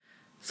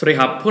สวัสดี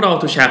ครับพวกเรา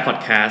To Share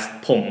Podcast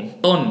ผม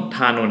ต้นธ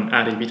านนท์อา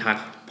รีพิทัก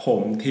ษ์ผ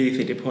มที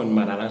สิทธิพลม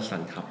านารังสร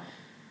รค์ครับ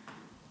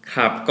ค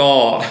รับก็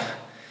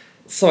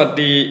สวัส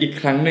ดีอีก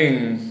ครั้งหนึ่ง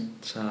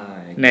ใช่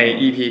ใน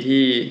EP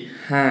ที่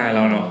5แ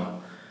ล้วเนาะ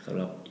สำห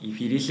รับ EP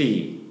ที่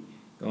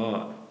4ก็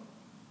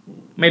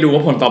ไม่รู้ว่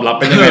าผลตอบรับ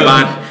เป็นยังไงบ้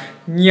าง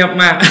เงียบ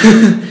มาก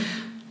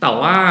แต่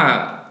ว่า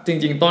จ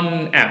ริงๆต้น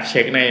แอบเ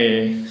ช็คใน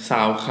ซ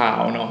าวคลา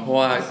วเนาะเพราะ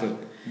ว่า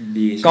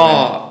ดีก็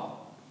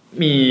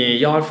มี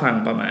ยอดฟัง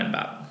ประมาณแบ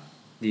บ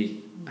ดี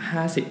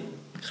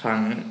50ครั้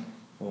ง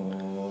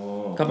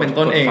ก็เป็น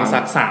ต้นเองสั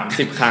ก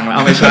30ครั้งแล้วเอ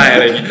าไม่ใช่อะ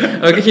ไรอย่างงี้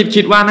ก็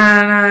คิดว่า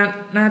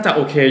น่าจะโ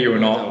อเคอยู่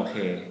เนาะ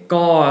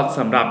ก็ส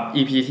ำหรับ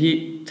EP ที่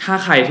ถ้า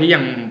ใครที่ยั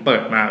งเปิ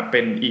ดมาเป็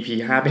น EP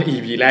 5เป็น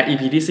EP แรก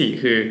EP ที่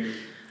4คือ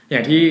อย่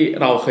างที่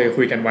เราเคย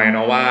คุยกันไว้เน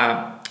าะว่า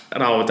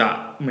เราจะ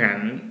เหมือน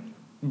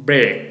เบร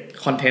ก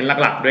คอนเทนต์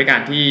หลักๆด้วยกา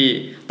รที่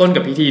ต้น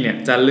กับพี่ทีเนี่ย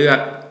จะเลือ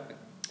ก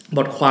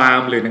บทความ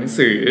หรือหนัง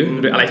สือ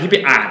หรืออะไรที่ไป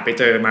อ่านไป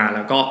เจอมาแ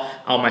ล้วก็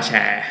เอามาแช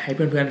ร์ให้เ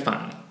พื่อนๆฟั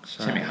ง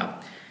ใช่ไหมครับ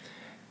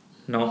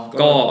เนาะ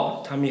ก็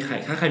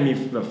ถ้าใครมี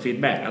แบบฟีด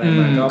แบ็กอะไร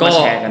มาก็แ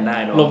ชร์กันได้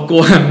เนาะรบก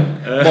วน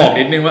บอก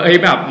นิดนึงว่า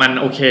แบบมัน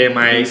โอเคไห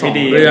มสอง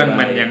เรื่อง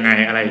มันยังไง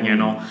อะไรเงี้ย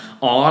เนาะ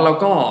แล้ว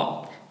ก็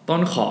ต้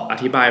นขออ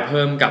ธิบายเ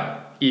พิ่มกับ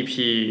EP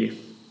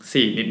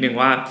 4นิดนึง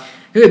ว่า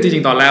คือจริ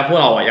งๆตอนแรกพวก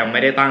เรายังไ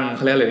ม่ได้ตั้งเข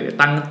าเรียกเลย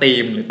ตั้งธี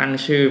มหรือตั้ง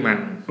ชื่อมัน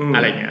อะ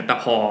ไรเงี้ยแต่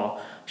พอ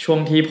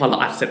เรา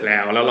อัดเสร็จแล้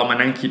วเรามา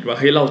นั่งคิดว่า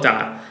เฮ้ยเราจะ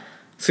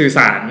สื่อส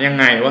ารยัง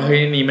ไงว่าเฮ้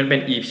ยนี่มันเป็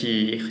น EP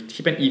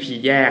ที่เป็น EP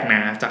แยกน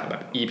ะจากแบ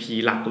บ EP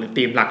หลักหรือ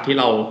ธีมหลักที่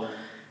เรา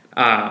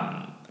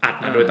อัด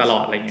มาโดยตลอ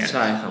ดอะไรเงี้ยใ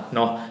ช่ครับเ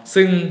นาะ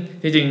ซึ่ง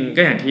จริงๆ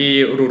ก็อย่างที่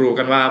รู้ๆ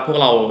กันว่าพวก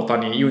เราตอน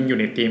นี้อยู่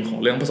ในธีมของ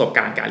เรื่องประสบก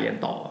ารณ์การเรียน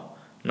ต่อ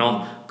เนาะ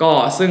ก็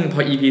ซึ่งพ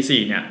อ EP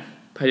 4เนี่ย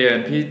พอเดิน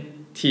พี่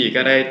ที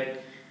ก็ได้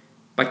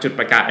จุด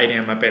ประกาศไอเดี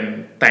ยมาเป็น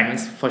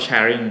thanks for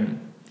sharing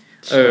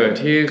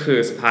ที่คือ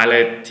สุดท้ายเล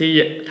ยที่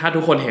ถ้าทุ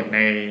กคนเห็นใ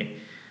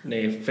น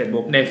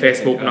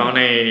Facebook เนาะ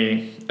ใน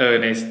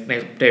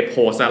โพ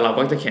สต์เรา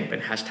ก็จะเขียนเป็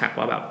น hashtag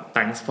ว่าแบบ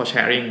thanks for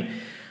sharing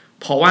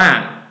เพราะว่า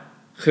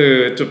คือ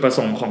จุดประส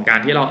งค์ของการ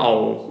ที่เราเอา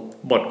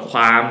บทคว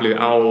ามหรือ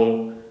เอา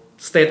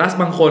สเตตัส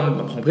บางคน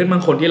ของเพื่อนบา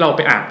งคนที่เราไ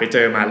ปอ่านไปเจ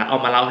อมาแล้วเอา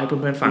มาเล่าให้เ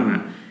พื่อนๆฟังอ่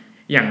ะ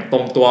อย่างตร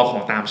งตัวขอ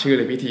งตามชื่อเ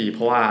ลยพี่ทีเพ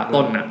ราะว่า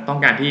ต้นน่ะต้อง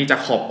การที่จะ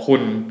ขอบคุ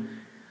ณ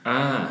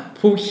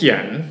ผู้เขีย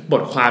นบ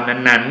ทความ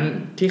นั้น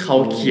ๆที่เขา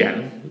เขียน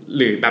ห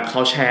รือแบบเข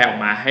าแชร์ออก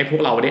มาให้พว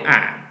กเราได้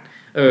อ่าน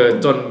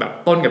จนแบบ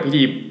ต้นกับพี่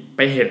ทีไ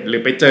ปเห็นหรื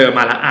อไปเจอม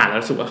าแล้วอ่านแล้ว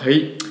รู้สึกว่าเฮ้ย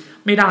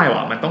ไม่ได้ว่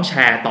ะมันต้องแช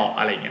ร์ต่อ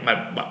อะไรเงี้ยมั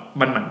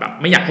นเหมือนแบบ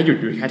ไม่อยากให้หยุด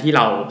อยู่แค่ที่เ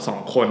รา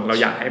2คนเรา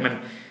อยากให้มัน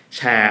แ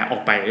ชร์ออ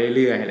กไปเ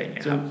รื่อยๆอะไรเ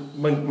งี้ยครับ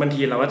บาง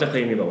ทีเราก็จะเค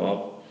ยมีแบบว่า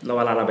เ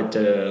วลาเราไปเจ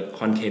อ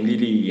คอนเทนต์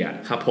ดีๆอ่ะ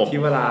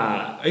ที่เวลา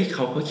เข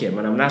าเขียนม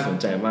าน่าสน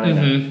ใจมากเลย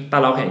นะแต่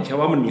เราเห็นแค่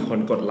ว่ามันมีคน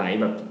กดไลค์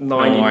แบบน้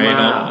อยนิดม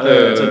าก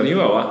จนนี้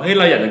แบบว่าเฮ้ยเ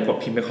ราอยากจะกด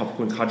พิมพ์ไปขอบ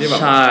คุณเขาที่แบบ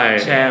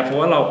แชร์เพราะ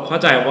ว่าเราเข้า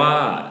ใจว่า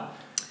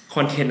ค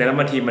อนเทนต์นั้น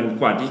บางทีมัน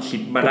กว่าที่คิ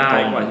ดมาได้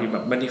กว่าที่แบ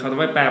บบางทีเขาต้อง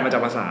ไปแปลมาจา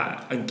กภาษา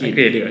อังกฤษ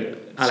หรือ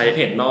อะไรเ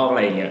พจนอกอะไ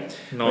รเงี้ย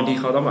บางที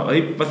เขาต้องแบบ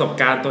ประสบ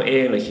การณ์ตัวเอ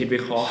งหรือคิดวิ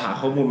เคราะห์หา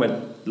ข้อมูลมา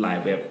หลาย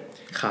แบบ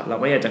เรา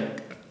ก็อยากจะ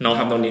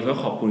ทำตรงนี้เพื่อ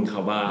ขอบคุณเข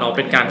าบ้างเราเ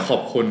ป็นการขอ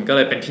บคุณก็เ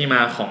ลยเป็นที่ม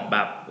าของแบ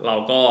บเรา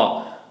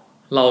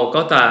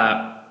ก็จะ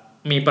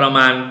มีประม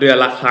าณเดือน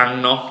ละครั้ง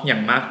เนาะอย่า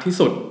งมากที่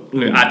สุดห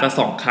รืออาจจะ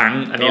2ครั้ง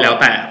อันนี้แล้ว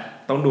แต่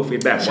ต้องดูฟี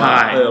ดแบ็กว่า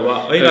ว่า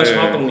เราช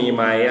อบตรงนี้ไ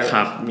หม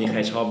มีใคร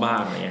ชอบบ้าง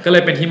อะไรเงี้ยก็เล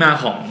ยเป็นที่มา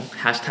ของ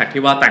แฮชแท็ก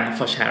ที่ว่า thanks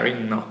for sharing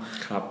เนาะ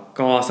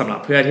ก็สำหรับ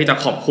เพื่อที่จะ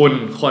ขอบคุณ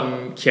คน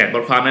เขียนบ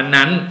ทความ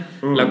นั้น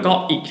ๆแล้วก็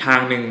อีกทา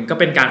งนึงก็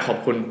เป็นการขอบ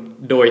คุณ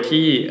โดย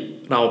ที่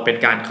เราเป็น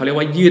การเขาเรียก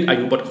ว่ายืดอา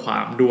ยุบทควา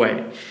มด้วย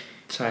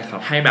ใช่ครับ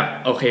ให้แบบ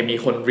โอเคมี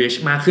คน reach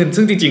มากขึ้น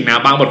ซึ่งจริงๆนะ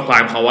บางบทควา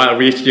มเขาว่า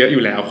reach เยอะอ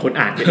ยู่แล้วคน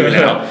อ่านเยอะอยู่แ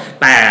ล้ว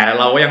แต่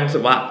เราก็ยังรู้สึ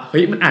กว่าเฮ้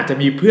ยมันอาจจะ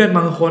มีเพื่อน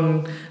บางคน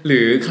หรื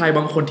อใครบ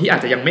างคนที่อา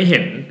จจะยังไม่เห็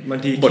นบาง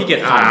ทีขี้เกีย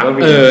จอ่านก็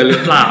มีหรื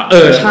อเปล่า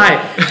ใช่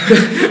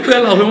เพื่อ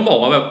นเราเพิ่งบอก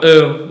ว่าแบบ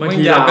บาง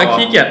ทีเราก็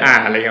ขี้เกียจอ่า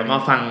นอะไรเงี้ยม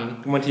าฟัง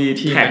บางที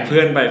แท็กเพื่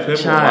อนไปเพื่อน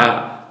บอกว่า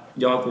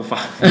ยอดกูฟั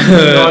ง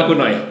ยอดกู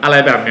หน่อยอะไร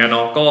แบบเนี้ยเน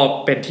าะก็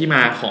เป็นที่ม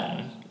าของ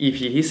EP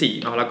ที่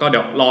4เนาะแล้วก็เดี๋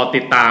ยวรอ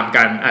ติดตาม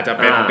กันอาจจะเ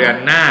ป็นเดือน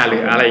หน้าหรื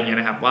ออะไรอย่างเงี้ย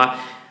นะครับว่า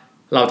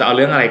เราจะเอาเ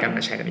รื่องอะไรกันม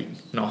าแชร์กันอีก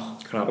เนาะ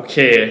โอเค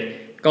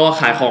ก็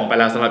ขายของไป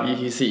แล้วสำหรับ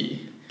EP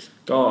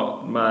 4ก็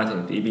มาถึง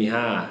EP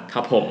 5ค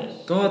รับผม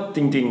ก็จ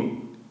ริง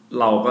ๆ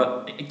เราก็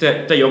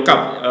จะยกกับ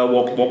ว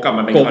กกลับม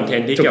าเป็นคอนเท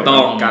นต์ที่เกี่ยวกั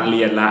บการเ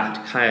รียนละ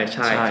ใช่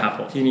ครับผ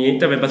มทีนี้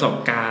จะเป็นประสบ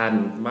การ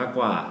ณ์มากก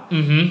ว่า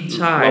ใ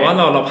ช่เพราะว่า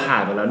เราผ่า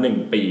นมาแล้ว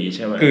1ปีใ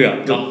ช่ไหมเกื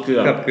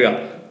อบ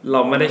เร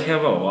าไม่ได้แค่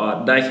บอกว่า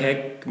ได้แค่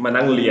มา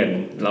นั่งเรียน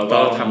เราก็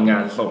ทำงา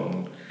นส่ง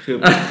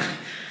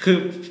คือ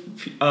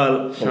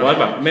ผมว่า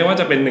แบบไม่ว่า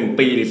จะเป็น1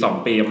ปีหรือ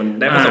2ปีมัน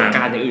ได้ประสบก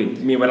ารณ์อย่างอื่น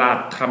มีเวลา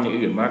ทำอย่าง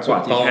อื่นมากกว่า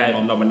ที่แค่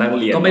เรามานั่ง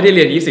เรียนก็ไม่ได้เ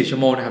รียน24ชั่ว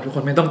โมงนะครับทุกค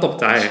นไม่ต้องตก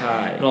ใจ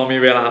เรามี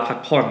เวลาพัก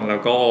ผ่อนแล้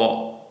วก็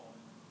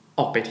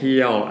ออกไปเ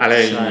ที่ยวอะไร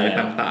อย่างนี้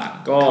ต่าง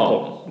ๆก็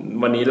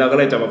วันนี้เราก็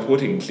เลยจะมาพูด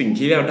ถึงสิ่ง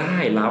ที่เราได้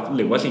รับห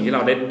รือว่าสิ่งที่เร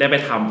าได้ไป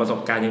ทำประสบ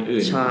การณ์อย่าง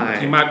อื่น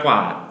ที่มากกว่า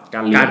กา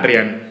รเรี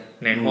ยน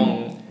ในห้อง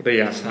เรี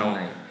ยนใช่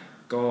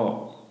ก็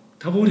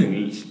ถ้าพูดถึง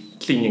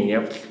สิ่งอย่างเงี้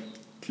ย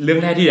เรื่อง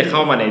แรกที่จะเข้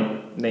ามา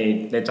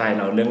ในใจเ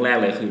ราเรื่องแรก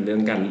เลยคือเรื่อ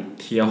งการ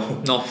เที่ยว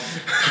เนาะ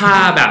ถ้า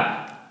แบบ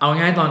เอา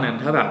ง่ายตอนนั้น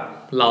ถ้าแบบ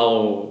เรา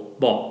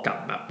บอกกับ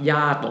แบบญ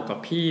าติบอกกับ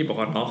พี่บอก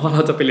กับน้องว่าเร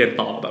าจะไปเรียน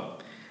ต่อแบบ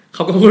เข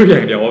าก็พูดอย่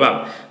างเดียวว่าแบบ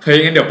เฮ้ย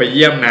งั้นเดี๋ยวไปเ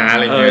ยี่ยมนะอะ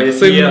ไรเงี้ย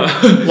ซึ่ง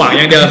หวังอ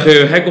ย่างเดียวคือ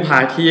ให้กูพา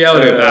เที่ยว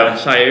หรือแบบ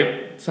ใช้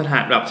สถา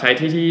นแบบใช้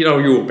ที่เรา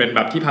อยู่เป็นแบ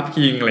บที่พัก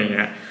พิงอะไรเ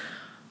งี้ย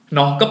เน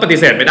าะก็ปฏิ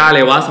เสธไม่ได้เล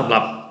ยว่าสำหรั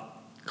บ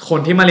คน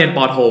ที่มาเรียนป.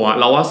โทอ่ะ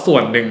เราว่าส่ว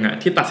นหนึ่งอ่ะ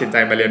ที่ตัดสินใจ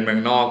มาเรียนเมือง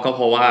นอกก็เพ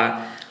ราะว่า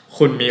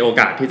คุณมีโอ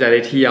กาสที่จะได้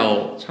เที่ยว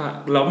ใช่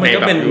แล้วมันก็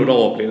เป็นยุโร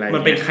ปหรืออะไรมั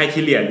นเป็นไครที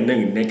เรียหนึ่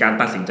งในการ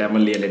ตัดสินใจมา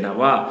เรียนเลยนะ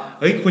ว่า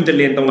เฮ้ยคุณจะเ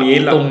รียนตรงนี้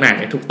ตรงไหน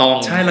ถูกต้อง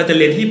ใช่เราจะ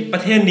เรียนที่ปร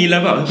ะเทศนี้แล้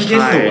วแบบประเทศ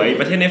สวย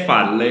ประเทศในฝั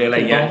นเลยอะไร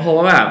เงี้ยเพราะ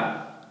ว่าแบบ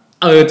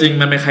จริง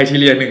มันเป็นไครที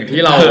เรียหนึ่งที่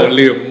เรา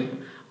ลืม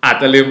อาจ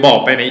จะลืมบอก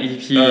ไปใน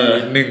EP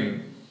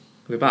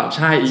 1หรือเปล่าใ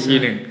ช่ EP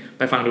 1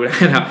ไปฟังดูได้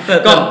นะครับ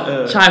ก็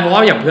ใช่เพราะว่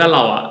าอย่างเพื่อนเร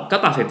าอ่ะก็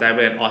ตัดสินใจไป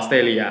เรียนออสเตร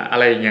เลียอะ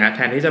ไรอย่างเงี้ยแท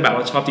นที่จะแบบ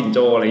ชอบจิงโ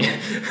จ้อะไร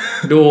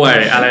ด้วย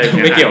อะไรอย่างเ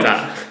งี้ยไม่เกี่ยวจะ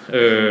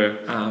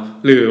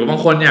หรือบาง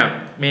คนเนี่ย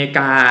อเมริก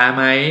าไ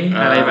หม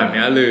อะไรแบบเ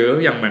นี้ยหรือ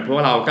อย่างเหมือนพวก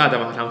เราก็อาจจะ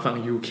มาทำฟัง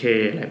UK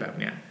อะไรแบบ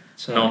เนี้ย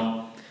เนาะ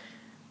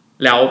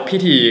แล้วพี่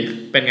ที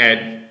เป็นไง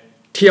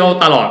เที่ยว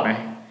ตลอดไหม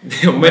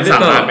มันสา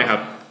มารถไหมครับ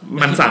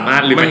มันสามาร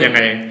ถหรือมันยังไง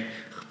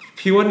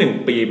พี่ว่า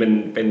1 ปีเ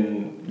ป็น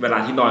เวลา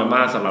ที่น้อยม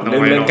ากสำหรับเ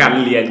รื่องการ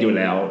เรียนอยู่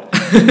แล้ว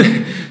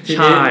ใ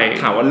ช่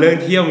ถามว่าเรื่อง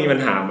เที่ยวมีปัญ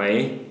หาไหม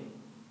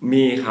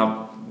มีครับ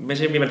ไม่ใ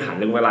ช่มีปัญหาเ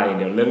รื่องเวลาอย่าง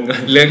เดียวเรื่องเ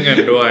งิน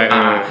ด้วย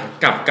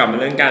กับ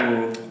เรื่องการ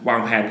วา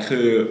งแผนคื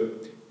อ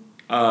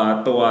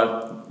ตัว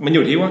มันอ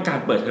ยู่ที่ว่าการ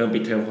เปิดเทอมปิ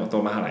ดเทอมของตั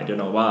วมหาลัยด้วย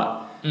เนาะว่า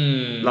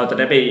เราจะ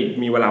ได้ไป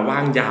มีเวลาว่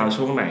างยาว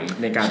ช่วงไหน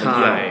ในการไปเ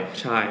ที่ยว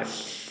ใช่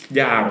อ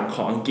ย่างข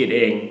องอังกฤษเ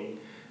อง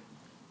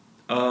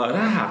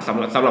ถ้าหากสำ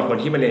หรับคน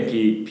ที่มาเรียน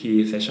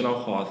P-sessional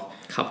course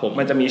ครับผม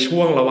มันจะมีช่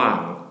วงระหว่าง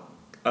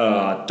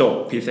จบ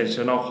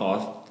P-sessional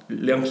course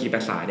เรื่อง P ภ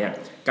าษาเนี่ย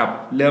กับ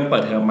เริ่มเปิ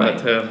ดเทอมใหม่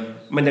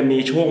มันจะมี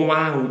ช่วง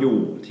ว่างอยู่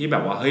ที่แบ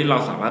บว่าเฮ้ยเรา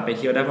สามารถไปเ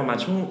ที่ยวได้ประมาณ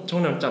ช่ว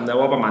งนั้นจำได้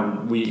ว่าประมาณ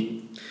วีค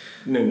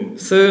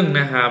1ซึ่ง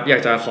นะครับอยา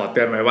กจะขอเ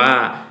ตือนไว้ว่า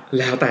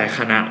แล้วแต่ค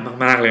ณะ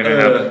มากๆเลยนะ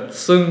ครับ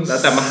ซึ่ง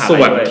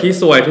ส่วนที่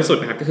ซวยที่สุด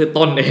นะครับก็คือ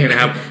ต้นเองนะ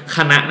ครับค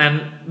ณะนั้น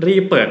รี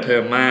บเปิดเทอ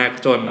มมาก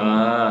จน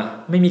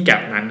ไม่มีแก็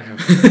ปนั้นครับ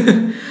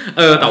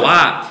แต่ว่า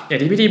อย่าง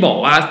ที่พี่ทีบอก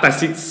ว่าแต่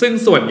ซึ่ง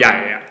ส่วนใหญ่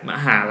อะม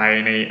หาลัย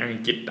ในอัง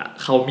กฤษอะ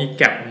เขามีแ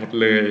ก็ปหมด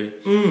เลย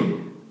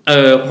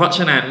เพราะฉ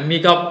ะนั้นนี่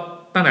ก็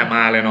ตั้งแต่ม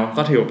าเลยเนาะ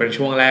ก็ถือเป็น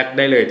ช่วงแรกไ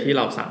ด้เลยที่เ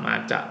ราสามารถ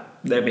จะ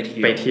ได้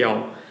ไปเที่ยว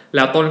แ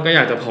ล้วต้นก็อย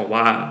ากจะบอก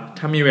ว่า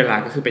ถ้ามีเวลา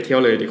ก็คือไปเที่ยว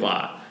เลยดีกว่า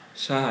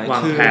ใช่วา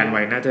งแผนไ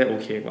ว้น่าจะโอ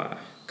เคกว่า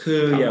คื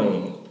ออย่าง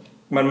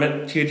มัน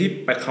คือที่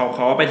ไปเข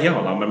าไปเที่ยวข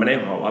องเรามันไม่ได้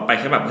บอกว่าไป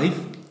แค่แบบเฮ้ย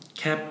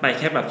แค่ไป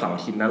แค่แบบเสาร์อ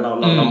าทิตย์นะเ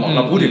ร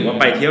าพูดถึงว่า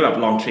ไปเที่ยวแบบ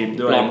ลองทริป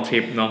ด้วยลองทริ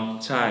ปเนาะ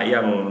ใช่อย่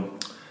าง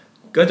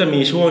ก็จะมี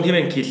ช่วงที่เ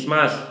ป็นคริสต์ม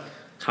าส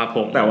ครับผ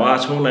มแต่ว่า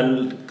ช่วงนั้น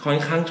ค่อน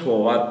ข้างโช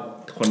ว์ว่า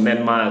คนแน่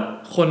นมาก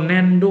คนแ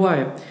น่นด้วย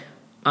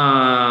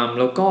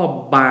แล้วก็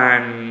บา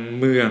ง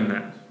เมืองอ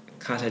ะ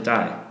ค่าใช้จ่า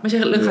ยไม่ใช่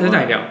เรื่องค่าใช้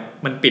จ่ายเดียว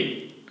มันปิด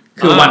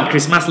คือวันค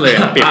ริสต์มาสเลย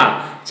ปิด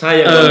ใช่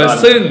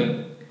ซึ่ง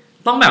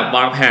ต้องแบบว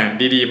างแผน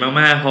ดีๆ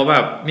มากๆเพราะแบ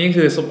บนี่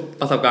คือ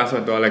ประสบการณ์ส่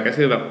วนตัวเลยก็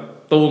คือแบบ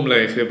ตุ้มเล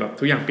ยคือแบบ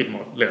ทุกอย่างปิดหม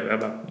ดเหลือ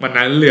แบบวัน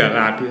นั้นเหลือ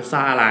ร้านพิซ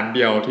ซ่าร้านเ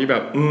ดียวที่แบ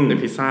บเป็น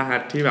พิซซ่าฮั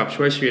ทที่แบบ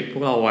ช่วยชีวิตพ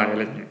วกเราไว้อะไ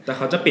รเงี้ยแต่เ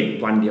ขาจะปิด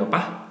วันเดียวป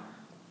ะ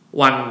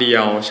วันเดี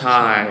ยวใ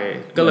ช่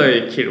ก็เลย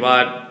คิดว่า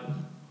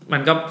มั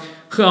นก็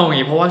คือเอาอย่าง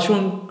งี้เพราะว่าช่ว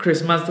งคริส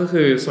ต์มาสก็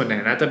คือส่วนใหญ่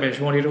น่าจะเป็น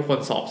ช่วงที่ทุกคน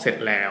สอบเสร็จ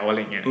แล้วอะไร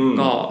เงี้ย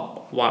ก็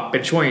ว่าเป็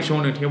นช่วงอีกช่ว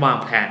งนึงที่วาง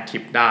แผนทริ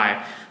ปได้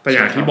แต่อ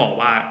ย่างที่บอก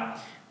ว่า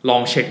ลอ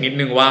งเช็คนิด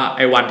นึงว่าไ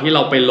อ้วันที่เร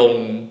าไปลง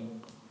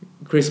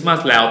คริสต์มาส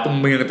แล้วตรง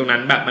เมืองตรงนั้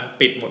นแบบมัน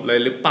ปิดหมดเลย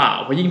หรือเปล่า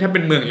เพราะยิ่งถ้าเป็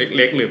นเมืองเ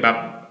ล็กๆหรือแบบ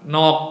น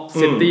อก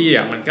ซิตี้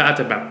อ่ะมันก็อาจ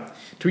จะแบบ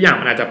ทุกอย่าง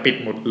มันอาจจะปิด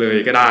หมดเลย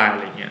ก็ได้อะ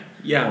ไรเงี้ย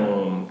อย่าง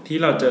ที่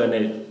เราเจอใน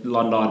ล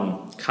อนดอน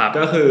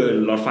ก็คือ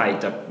รถไฟ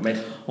จะไ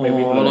ม่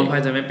วิ่งรถไฟ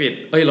จะไม่ปิด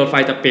รถไฟ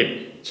จะปิด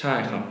ใช่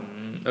ครับ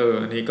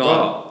นี่ก็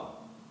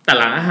แต่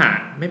ร้านอาหาร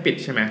ไม่ปิด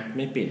ใช่ไหมไ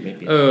ม่ปิด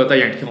แต่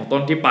อย่างที่ของต้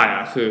นที่ไป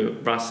อ่ะคือ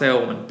บรัสเซล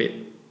มันปิด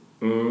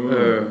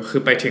คื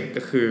อไปถึง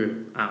ก็คือ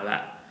ละ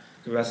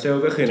บรัสเซล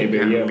ก็คือในเบ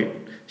ลเยียม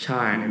ใ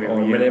ช่ในเบลเ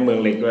ยียมไม่ได้เมือง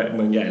เล็กด้วยเ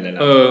มืองใหญ่เลยนะ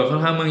ค่อ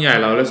นข้างเมืองใหญ่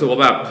เรารู้สึกว่า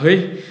แบบเฮ้ย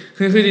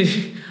คือ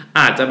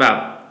อาจจะแบบ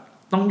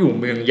ต้องอยู่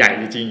เมืองใหญ่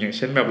จริงๆอย่างเ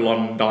ช่นแบบลอ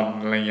นดอน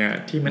อะไรเงี้ย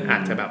ที่มันอา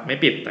จจะแบบไม่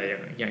ปิดแต่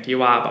อย่างที่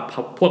ว่าแบบ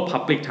พวก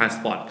public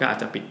transport ก็อาจ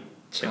จะปิด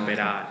เช่นไม่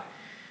ได้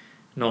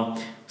เนาะ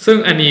ซึ่ง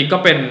อันนี้ก็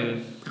เป็น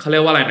เขาเรี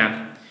ยกว่าอะไรนะ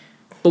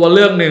ตัวเ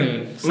ลือกหนึ่ง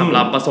สำห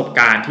รับประสบ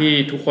การณ์ที่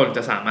ทุกคนจ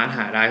ะสามารถห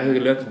าได้ก็คื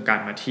อเรื่องของการ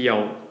มาเที่ยว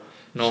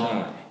เนาะ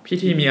พี่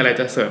ทีมีอะไร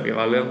จะเสริมเกี่ยว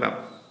กับเรื่องแบบ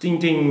จ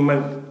ริงๆมัน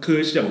คือ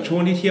อย่างช่ว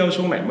งที่เที่ยว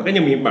ช่วงไหนมันก็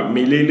ยังมีแบบ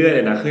มีเรื่อยๆเ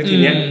ลยนะคือที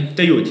เนี้ยจ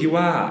ะอยู่ที่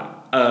ว่า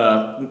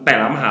แต่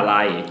ละมหา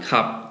ลัย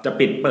จะ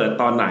ปิดเปิด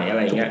ตอนไหนอะไ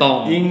รเงี้ย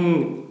ยิ่ง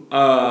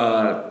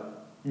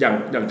อ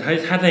ย่าง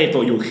ถ้าในตั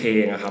ว UK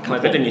นะครับมัน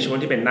ก็จะมีช่วง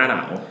ที่เป็นหน้าหน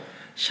าว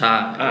ใช่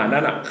นั่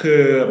นแหละคื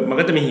อมัน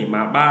ก็จะมีหิม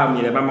ะบ้างมี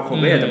อะไรบ้างบางคน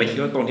ก็อยากจะไปเที่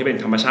ยวตรงที่เป็น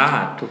ธรรมชา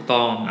ติถูก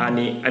ต้องอั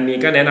นนี้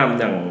ก็แนะนำ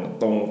อย่าง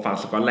ตรงฝั่ง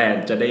สกอตแลน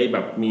ด์จะได้แบ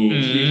บมี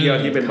ที่เที่ยว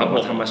ที่เป็นแบ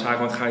บธรรมชาติ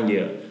ค่อนข้างเย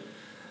อะ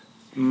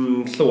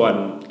ส่วน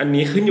อัน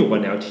นี้ขึ้นอยู่กับ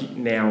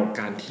แนว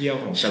การเที่ยว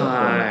ของแต่ละ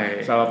คน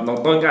สำหรับน้อง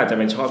ต้นก็อาจจะ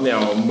เป็นชอบแนว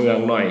เมือง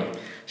หน่อย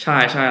ใช่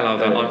ใช่เรา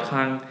จะค่อน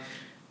ข้าง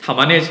ถาม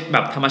ว่าในแบ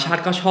บธรรมชา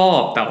ติก็ชอบ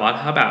แต่ว่า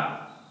ถ้าแบบ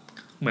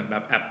เหมือนแบ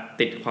บแอบ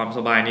ติดความส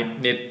บาย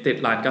นิดติด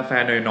ร้านกาแฟ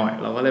หน่อย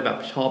ๆเราก็เลยแบบ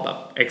ชอบแบบ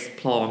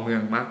explore เมือ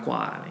งมากกว่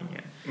าอะไรเ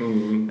งี้ย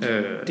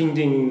จ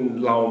ริง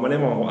ๆเราไม่ได้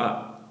มองว่า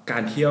กา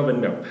รเที่ยวเป็น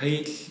แบบให้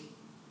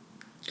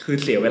คือ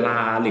เสียเวลา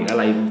หรืออะ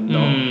ไรเน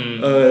าะ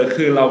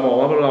คือเรามอง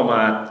ว่าเราม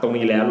าตรง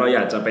นี้แล้วเราอย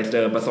ากจะไปเจ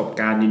อประสบ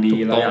การณ์ดี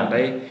ๆเราอยากไ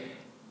ด้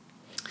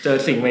เจอ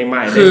สิ่งให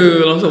ม่ๆคือ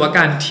เราสึกว่า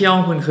การเที่ยว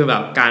มันคือแบ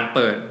บการเ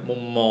ปิดมุ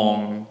มมอง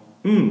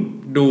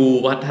ดู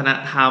วัฒน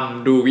ธรรม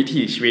ดูวิ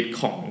ถีชีวิต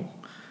ของ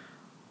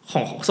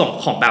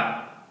แบบ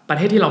ประเ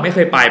ทศที่เราไม่เค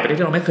ยไปประเทศ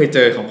ที่เราไม่เคยเจ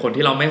อของคน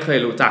ที่เราไม่เคย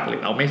รู้จักหรื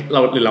อเราไ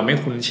ม่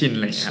คุ้นชินอ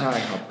ะไรอย่างเงี้ย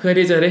เพื่อ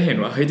ที่จะได้เห็น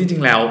ว่าเฮ้ยจริ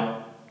งๆแล้ว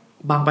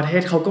บางประเท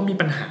ศเขาก็มี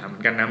ปัญหาเหมื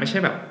อนกันนะไม่ใช่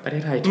แบบประเท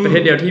ศไทยประเท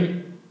ศเดียวที่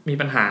มี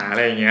ปัญหาอะไ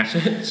รอย่างเงี้ย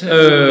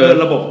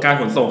ระบบการ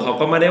ขนส่งเขา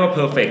ก็ไม่ได้ว่าเพ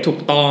อร์เฟคถูก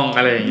ต้องอ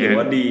ะไรอย่างเงี้ยหรือ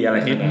ว่าดีอะไร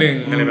นิดนึง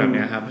อะไรแบบเ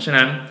นี้ยครับเพราะฉะ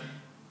นั้น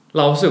เร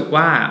ารู้สึก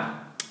ว่า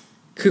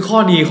คือข้อ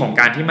ดีของ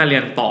การที่มาเรี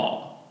ยนต่อ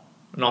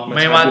เนาะไ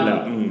ม่ว่า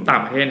ต่า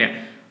งประเทศเนี่ย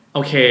โอ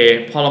เค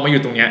พอเรามาอ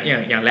ยู่ตรงเนี้ย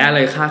อย่างแรกเ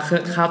ลย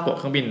ค่าตั๋วเ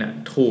ครื่องบินน่ะ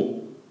ถูก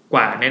ก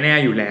ว่าแน่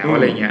ๆอยู่แล้วอะ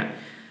ไรเงี้ย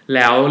แ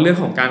ล้วเรื่อง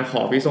ของการข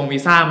อวี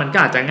ซ่ามันก็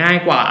อาจจะง่าย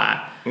กว่า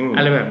อ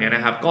ะไรแบบเนี้ยน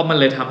ะครับก็มัน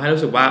เลยทำให้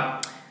รู้สึกว่า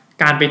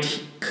การไป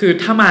คือ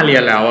ถ้ามาเรีย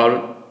นแล้ว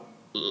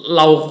เ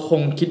ราค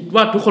งคิด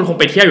ว่าทุกคนคง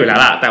ไปเที่ยวอยู่แล้ว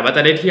ล่ะแต่ว่าจ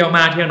ะได้เที่ยวม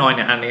ากเที่ยวน้อยเ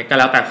นี่ยอันนี้ก็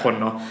แล้วแต่คน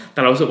เนาะแต่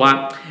เรารู้สึกว่า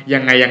ยั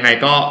งไง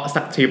ก็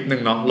สักทริปนึ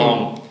งเนาะลอง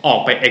ออก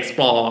ไป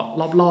explore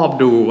รอบ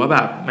ๆดูว่าแบ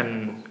บมัน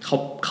เ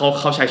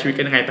ขาใช้ชีวิต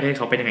กันยังไงประเทศเ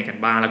ขาเป็นยังไงกัน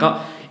บ้างแล้วก็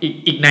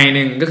อีกใน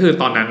นึงก็คือ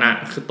ตอนนั้นน่ะ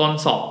คือต้น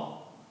สอ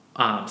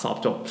บ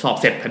จบสอบ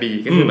เสร็จพอดี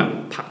ก็คือแบบ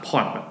พักผ่อ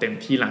นแบบเต็ม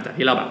ที่หลังจาก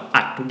ที่เราแบบ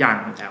อัดทุกอย่าง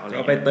มาแล้ว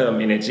ก็ไปเติม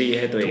energy ใ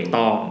ห้ตัวเองถูก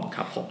ต้องค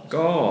รับผม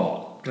ก็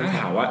ถ้าถ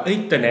ามว่า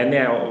จะแนะแน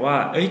วว่า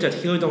จะเ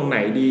ที่ยวตรงไหน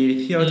ดี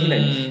เที่ยวที่ไหน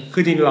คื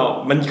อจริง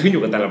มันขึ้นอ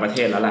ยู่กับแต่ละประเท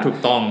ศแล้วแหละถูก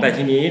ต้องแต่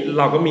ทีนี้เ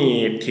ราก็มี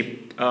ทิป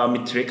มี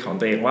ทริคของ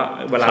ตัวเองว่า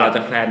เวลาเราจ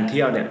ะแพลนเ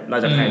ที่ยวเนี่ยเรา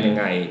จะแพลนยัง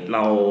ไงเร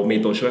ามี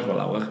ตัวช่วยของ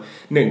เราก็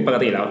1ปก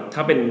ติแล้วถ้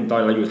าเป็นตอน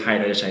เราอยู่ไทย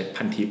เราจะใช้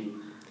พันทิป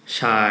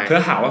ใช่เพื่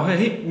อหาว่าเ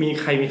ฮ้ยมี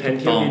ใครมีแผน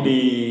เที่ยว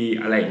ดี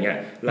ๆอะไรอย่างเงี้ย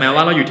แม้ว่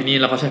าเราอยู่ที่นี่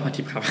เราก็ใช้พัน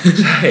ทิปครับ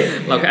ใช่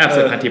เราก็แอบเ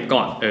สิร์ชพันทิปก่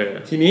อน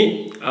ทีนี้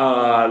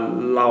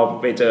เรา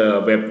ไปเจอ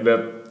เว็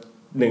บ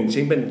หนึ่ง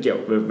ซึ่งเป็นเกี่ยว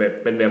กับ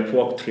เป็นเว็บพ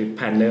วก Trip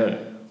Planner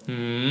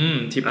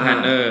Trip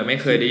Planner ไม่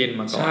เคยได้ยิน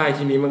มาก่อนใช่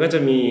ทีนี้มันก็จะ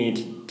มี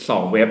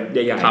2เว็บใ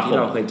หญ่ๆที่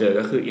เราเคยเจอ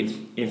ก็คือ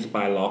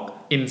Inspirelog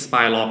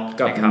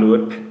กับ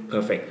Route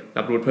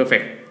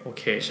Perfect โอ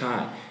เคใช่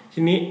ที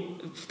นี้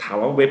ถาม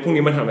ว่าเว็บพวก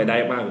นี้มันทำอะไรได้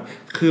บ้าง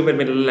คือมันเ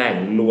ป็นแหล่ง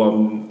รวม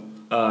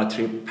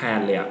trip plan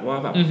เลยอะว่า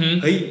แบบ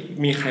เฮ้ย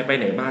มีใครไป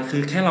ไหนบ้างคื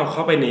อแค่เราเข้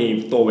าไปใน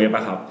ตัวเว็บอ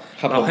ะครับ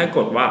เราแค่ก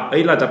ดว่า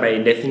เราจะไป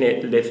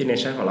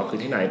destination ของเราคือ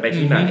ที่ไหนไป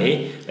ที่ไหน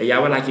ระยะ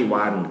เวลากี่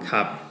วัน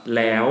แ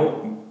ล้ว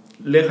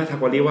เลือก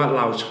category ว่าเ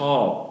ราชอ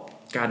บ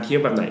การเที่ย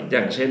วแบบไหนอ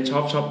ย่างเช่นชอ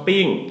บช้อป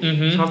ปิ้ง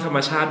ชอบธรรม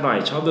ชาติหน่อย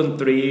ชอบดน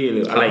ตรีห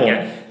รืออะไรเงี้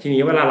ยที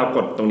นี้เวลาเราก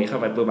ดตรงนี้เข้า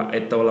ไปปุ๊บไอ้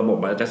ตัวระบบ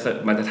มั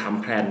นจะท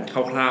ำแผน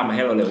คร่าวๆมาใ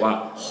ห้เราเลยว่า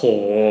โห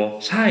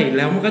ใช่แ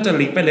ล้วมันก็จะ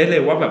ลิงก์ไปเล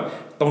ยว่าแบบ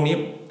ตรงนี้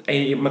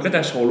มันก็จ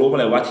ะโชว์รูปอะ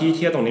ไรว่าที่เ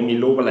ที่ยวตรงนี้มี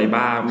รูปอะไร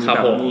บ้างมีแบ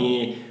บมี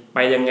ไป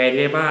ยังไงไ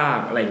ด้บ้าง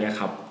อะไรเงี้ย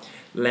ครับ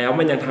แล้ว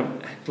มันยัง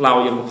เรา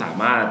ยังสา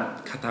มารถ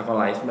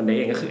categorize มันได้เ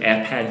องก็คือ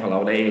add plan ของเรา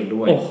ได้เอง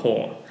ด้วยโอ้โห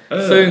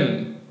ซึ่ง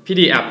พี่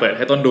ดีแอบเปิดใ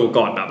ห้ต้นดู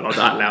ก่อนแบบเราจ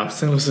ะอัดแล้ว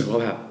ซึ่งรู้สึกว่า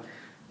แบบ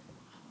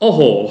โอ้โ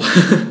ห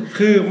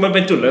คือมันเ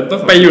ป็นจุดเริ่มต้น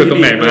ไปอยู่ตร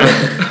งไหนมา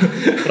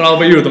เรา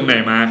ไปอยู่ตรงไหน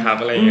มาครับ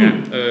อะไรเงี้ย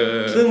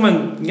ซึ่งมัน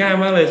ง่าย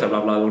มากเลยสำหรั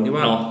บเราตรงที่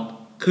ว่า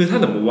คือถ้า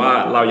สมมติว่า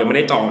เรายังไม่ไ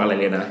ด้จองอะไร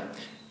เลยนะ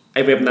ไอ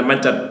เว็บนั้นมัน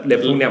จะเว็บ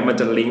พวกเนี้ยมัน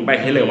จะลิงก์ไป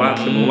ให้เลยว่า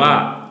สมมติว่า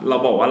เรา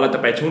บอกว่าเราจะ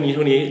ไปช่วง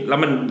นี้แล้ว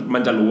มั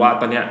นจะรู้ว่า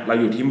ตอนเนี้ยเรา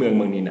อยู่ที่เมือง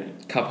นี้นะ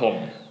ครับผม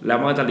แล้ว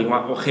มันจะลิงก์ว่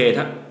าโอเค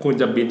ถ้าคุณ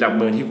จะบินจากเ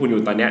มืองที่คุณอ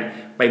ยู่ตอนเนี้ย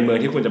ไปเมือง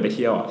ที่คุณจะไปเ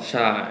ที่ยวใ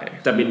ช่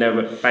จะบิน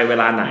ไปเว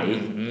ลาไหน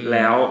แ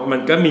ล้วมัน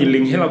ก็มีลิ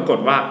งก์ให้เรากด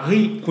ว่าเฮ้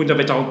ยคุณจะไ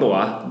ปจองตั๋ว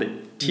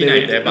ที่ไหน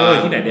ได้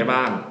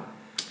บ้าง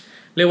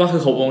เรียกว่าคื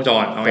อครบวงจ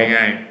รเอา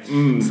ง่าย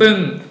ๆซึ่ง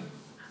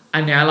อั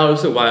นเนี้ยเรา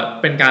รู้สึกว่า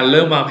เป็นการเ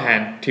ริ่มวางแผน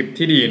ทริป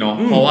ที่ดีเนาะ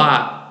เพราะว่า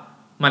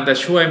มันจะ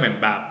ช่วยเหมือน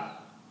แบบ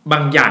บา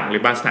งอย่างหรื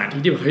อบางสถาน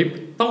ที่ที่แบบเฮ้ย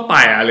ต้องไป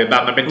หรือแบ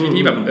บมันเป็นที่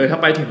ที่แบบถ้า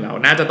ไปถึงแล้ว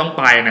น่าจะต้อง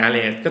ไปนะอะไร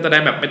ก็จะได้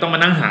แบบไม่ต้องมา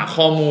นั่งหา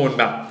ข้อมูล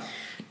แบบ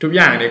ทุกอ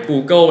ย่างใน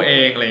Google เอ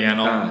งอะไรเงี้ย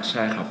เนาะใ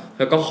ช่ครับแ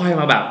ล้วก็ค่อย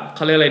มาแบบเข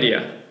าเรียกอะไรดีอ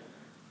ะ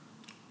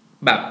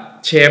แบบ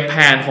เชฟแพ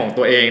นของ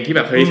ตัวเองที่แ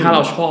บบเฮ้ยถ้าเร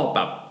าชอบแบ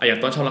บอย่าง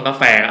ต้นชอบร้านกา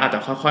แฟอาจจะ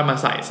ค่อยๆมา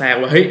ใส่แทรก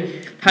ว่าเฮ้ย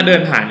ถ้าเดิ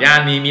นผ่านย่า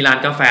นนี้มีร้าน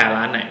กาแฟ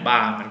ร้านไหนบ้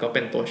างมันก็เ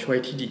ป็นตัวช่วย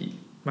ที่ดี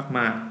ม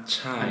ากๆใ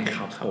ช่ค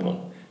รับผม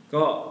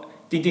ก็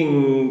จริง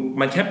ๆ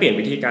มันแค่เปลี่ยน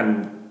วิธีการ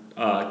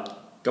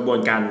กระบวน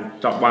การ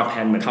วางแผ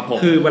นเหมือน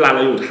คือเวลาเร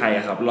าอยู่ไทย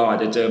อะครับเราอาจ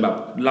จะเจอแบบ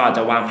เราอาจจ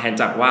ะวางแผน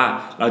จากว่า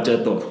เราเจอ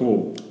ตั๋วถูก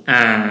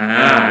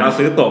เรา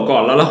ซื้อตั๋วก่อ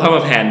นแล้วเราค่อยม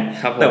าแผน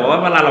แต่ว่า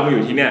เวลาเรามาอ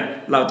ยู่ที่เนี่ย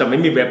เราจะไม่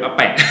มีเว็บแ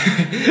ปะ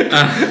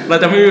เรา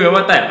จะไม่มีเว็บ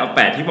แป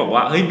ะที่บอกว่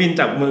าเฮ้ยบิน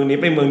จากเมืองนี้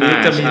ไปเมืองนี้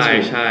จะมีถู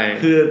ก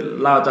คือ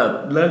เราจะ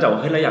เริ่มจากว่า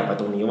เฮ้ยเราอยากไป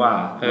ตรงนี้ว่า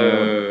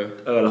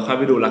เราค่อย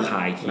ไปดูราคา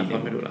อีกทีนึง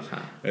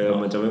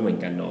มันจะไม่เหมือน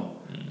กันเนาะ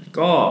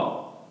ก็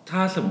ถ้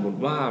าสมมุติ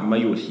ว่ามา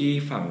อยู่ที่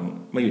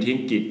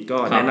อังกฤษก็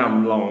แนะน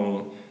ำลอง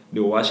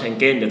ดูว่าเชง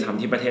เก้นจะทำ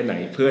ที่ประเทศไหน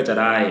เพื่อจะ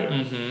ได้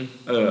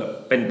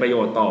เป็นประโย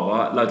ชน์ต่อว่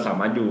าเราสา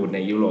มารถอยู่ใน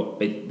ยุโรปไ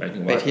ปหมายถึ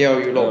งว่าไปเที่ยว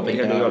ยุโรปไ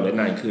ด้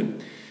นานขึ้น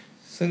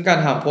ซึ่งการ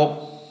ทำพวก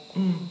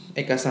เ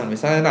อกสารวี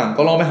ซ่าต่างๆ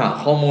ก็ลองไปหา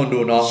ข้อมูลดู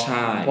เนาะ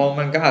เพราะ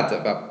มันก็อาจจะ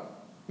แบบ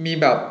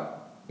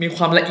มีค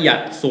วามละเอียด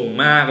สูง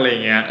มากอะไร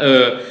เงี้ย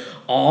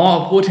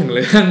พูดถึงเ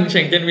รื่องเช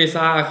งเก้นวี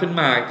ซ่าขึ้น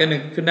มาก็นึ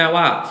กขึ้นได้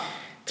ว่า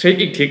ทริค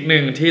อีกทริคนึ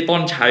งที่ต้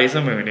นใช้เส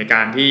มอในก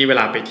ารที่เว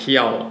ลาไปเที่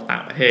ยวต่า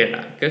งประเทศ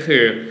อ่ะก็คื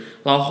อ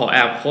เราขอแอ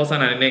บโฆษ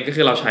ณานิดนึงก็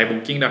คือเราใช้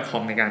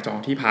booking.com ในการจอง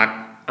ที่พัก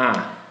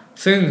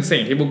ซึ่งสิ่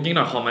งที่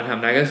booking.com มันท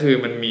ำได้ก็คือ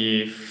มันมี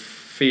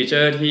ฟีเจ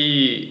อร์ที่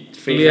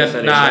เรียก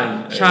ได้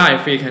ใช่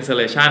free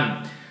cancellation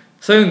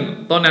ซึ่ง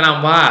ต้นแนะน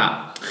ำว่า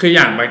คืออ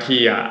ย่างบางที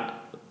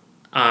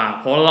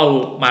เพราะเรา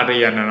มาเรี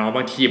ยนนะเนาะบ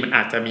างทีมันอ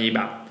าจจะมีแบ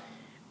บ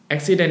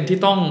accident ที่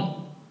ต้อง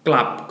ก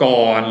ลับ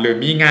ก่อนหรือ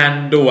มีงาน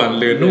ด่วน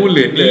หรือนู่นห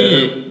รือนี่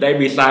ได้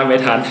วีซ่าไม่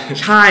ทัน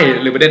ใช่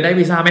หรือประเด็นได้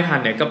วีซ่าไม่ทัน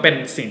เนี่ยก็เป็น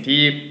สิ่งที่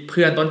เ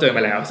พื่อนต้นเจอม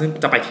าแล้วซึ่ง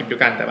จะไปทริปเดีย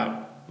วกันแต่แบบ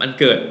มัน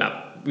เกิดแบบ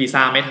วีซ่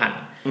าไม่ทัน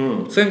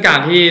ซึ่งการ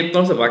ที่ต้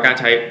นรู้สึกว่าการ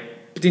ใช้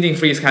จริงๆ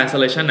free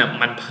cancellation น่ะ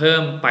มันเพิ่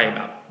มไปแบ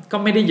บก็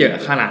ไม่ได้เยอะ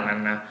ขนาดนั้น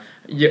นะ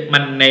เยอะมั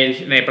น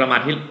ในประมาณ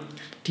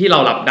ที่เรา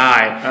รับได้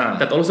แ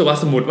ต่ต้นรู้สึกว่า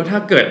สมมติว่าถ้า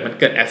เกิดมัน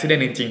เกิด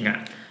accident จริงๆ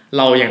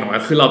เราอย่างน้อย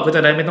คือเราก็จ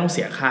ะได้ไม่ต้องเ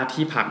สียค่า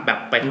ที่พักแบบ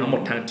ไปทั้งหม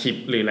ดทั้งทริป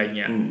หรืออะไรเ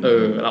งี้ย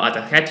เราอาจจ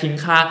ะแค่ทิ้ง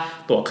ค่า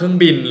ตั๋วเครื่อง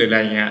บินหรืออะไร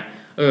เงี้ย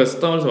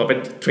ต้องรู้สึกว่าเป็น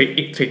ทริค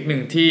อีกทริคนึ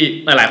งที่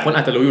หลายๆคนอ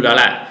าจจะรู้อยู่แล้วแ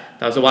หละแ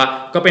ต่รู้สึกว่า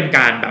ก็เป็นก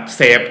ารแบบเ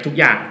ซฟทุก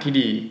อย่างที่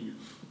ดี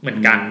เหมือน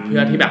กันเพื่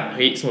อที่แบบเ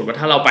ฮ้ยสมมติว่า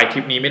ถ้าเราไปท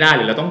ริปนี้ไม่ได้ห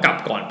รือเราต้องกลับ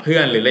ก่อนเพื่อ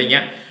นหรืออะไรเ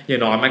งี้ยอย่า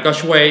งน้อยมันก็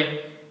ช่วย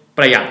ป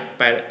ระหยัดไ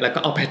ปแล้วก็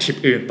เอาไปทริป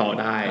อื่นต่อ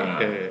ได้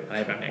อะไร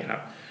แบบนี้ครับ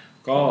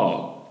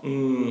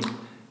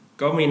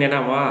ก็มีแนะน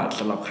ำว่าส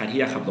ำหรับใคร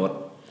ที่อยากขับรถ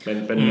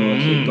เป็นโน้ต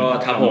ที่ก็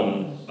ท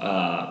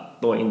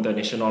ำตัว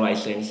international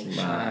license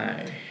มา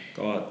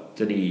ก็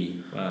จะดี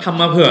ทำ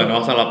มาเผื่อเนา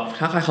ะสำหรับ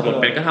ถ้าใครขับรถ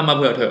เป็นก็ทำมาเ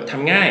ผื่อเถอะท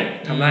ำง่าย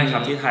ทำได้ครั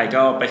บที่ไทย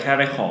ก็ไป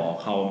ขอ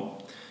เขา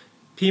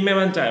พี่ไม่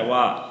มั่นใจว่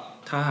า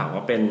ถ้าหากว่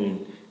าเป็น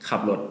ขั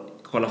บรถ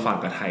คนละฝั่ง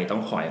กับไทยต้อ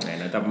งขออย่างไร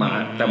นะแต่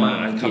มา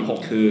อังกฤษ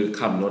คือ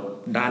ขับรถ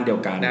ด้านเดียว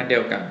กั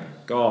น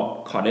ก็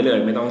ขอได้เลย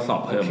ไม่ต้องสอ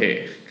บเพิ่มโอเค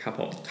ครับ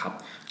ผมครับ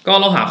ก็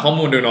ลองหาข้อ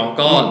มูลดูเนาะ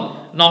ก็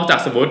นอกจาก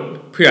สมมติ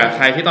เผื่อใค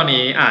รที่ตอน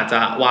นี้อาจจ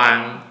ะวาง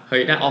เฮ้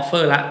ยได้ออฟเฟอ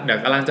ร์ละเดี๋ยว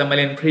กำลังจะมาเ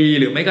รียนพรี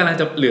หรือไม่กำลัง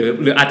จะห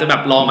รืออาจจะแบ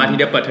บรอมาที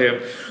เดียวเปิดเทอม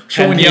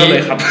ช่วงนี้เล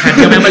ยครับแผนเ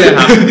ดียวไปเลยค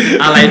รับ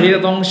อะไรที่จ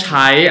ะต้องใ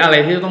ช้อะไร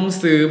ที่จะต้อง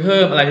ซื้อเพิ่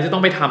มอะไรที่จะต้อ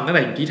งไปทำตั้งแ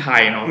ต่อยู่ที่ไท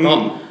ยเนาะ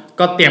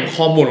ก็เตรียม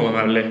ข้อมูล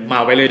มา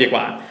ไว้เลยดีก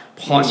ว่า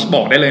พอบ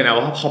อกได้เลยนะ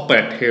ว่าพอเปิ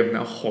ดเทอมน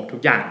ะโหทุ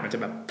กอย่างมันจะ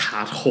แบบถา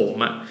โถม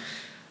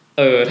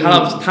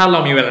ถ้าเรา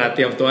มีเวลาเต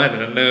รียมตัวแต่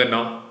เนิ่นๆเน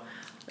าะ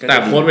แต่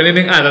โค้ดไว้นิด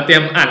นึงอาจจะเตรีย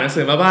มอ่านหนัง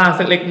สือมาบ้าง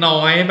สักเล็กน้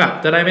อยแบบ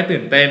จะได้ไม่ตื่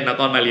นเต้นนะ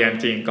ตอนมาเรียน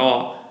จริงก็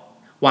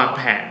วางแ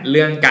ผนเ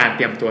รื่องการเต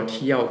รียมตัวเ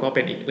ที่ยวก็เ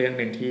ป็นอีกเรื่อง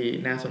นึงที่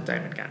น่าสนใจ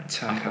เหมือนกันใ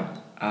ช่ครับ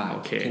โอ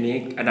เคทีนี้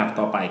อันดับ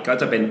ต่อไปก็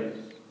จะเป็น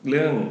เ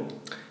รื่อง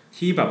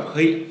ที่แบบเ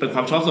ฮ้ยเป็นคว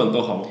ามชอบส่วนตั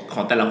วข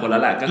องแต่ละคนแล้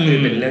วแหละก็คือ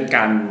เป็นเรื่องก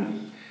าร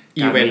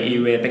อีเวน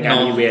ต์เป็นงาน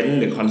อีเวนต์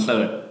หรือคอนเสิ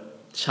ร์ต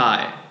ใช่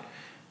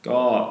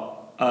ก็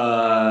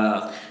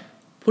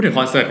พูดถึง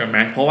คอนเสิร์ตกันไหม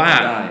เพราะว่า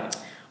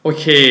โอ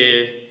เค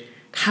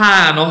ถ้า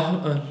เนาะ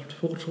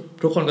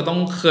ทุกคนก็ต้อง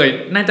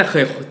น่าจะเค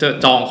ย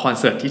จองคอน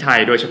เสิร์ตที่ไทย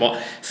โดยเฉพาะ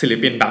ศิล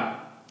ปินแบบ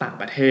ต่าง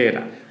ประเทศ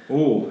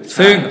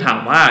ซึ่งถาม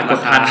ว่าก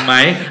ดทันไหม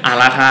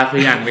ราคาคื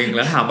ออย่างนึงแ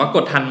ล้วถามว่าก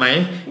ดทันไหม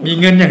มี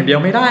เงินอย่างเดียว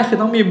ไม่ได้คือ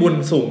ต้องมีบุญ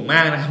สูงม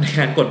ากนะครับใน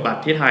การกดบัต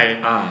รที่ไทย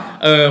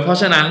เพราะ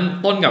ฉะนั้น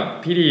ต้นกับ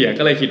พี่ดี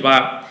ก็เลยคิดว่า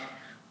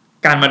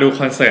การมาดู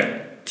คอนเสิร์ต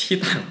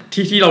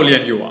ที่เราเรีย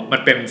นอยู่มั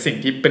นเป็นสิ่ง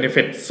ที่เบเน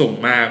ฟิตสูง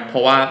มากเพรา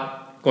ะว่า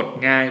กด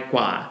ง่ายก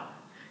ว่า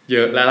เย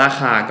อะและรา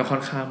คาก็ค่อ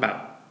นข้างแบบ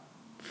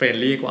เฟรน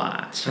ลี่กว่า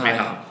ใช่ไหม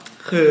ครับ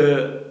คือ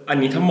อัน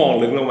นี้ถ้ามอง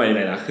ลึกลงไปเ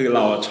ลยนะคือเร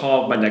าชอบ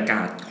บรรยาก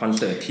าศคอนเ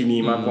สิร์ตที่นี่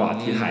มากกว่า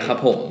ที่ไทยครับ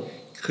ผม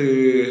คือ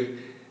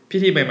พี่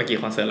ทีไปมากี่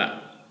คอนเสิร์ตละ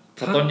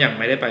ต้นยัง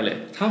ไม่ได้ไปเลย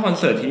ถ้าคอน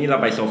เสิร์ตที่นี่เรา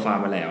ไปโซฟา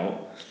มาแล้ว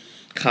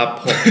ครับ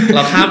ผมเร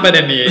าข้ามประเ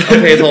ด็นนี้โอ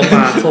เคโซฟ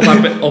า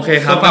โอเค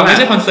ครับโซฟาไม่ใ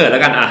ช่คอนเสิร์ตแล้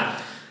วกัน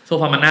โซ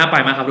ฟามันน่าไป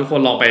มากครับทุกค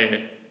นลองไป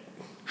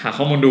หา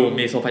ข้อมูลดู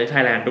มีโซฟาที่ไท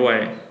ยแลนด์ด้วย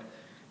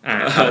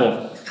ครับผม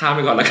ข้ามไป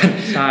ก่อนแล้วกัน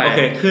ใช่โอเค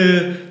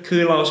คื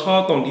อเราชอบ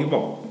ตรงที่บ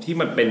อกที่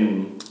มันเป็น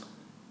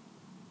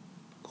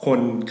คน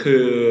คื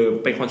อ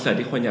เป็นคอนเสิร์ต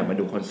ที่คนอยากมา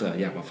ดูคอนเสิร์ต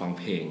อยากมาฟัง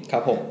เพลงครั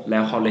บผมแล้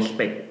วเขา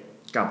respect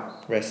กั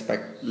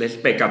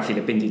บศิล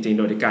ปินจริงๆโ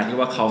ดยการที่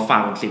ว่าเขาฟั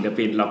งศิล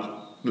ปินแ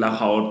ล้วเ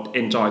ขา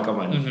enjoy กับ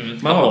มัน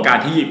มากกว่าการ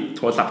ที่หยิบโ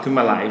ทรศัพท์ขึ้น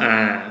มาไลฟ์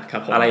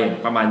อะไรอย่าง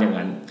ประมาณอย่าง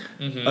นั้น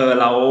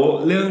แล้ว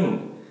เรื่อง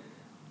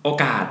โอ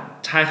กาส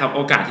ใ ช่ครับโ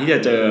อกาสที่จะ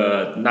เจอ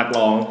นัก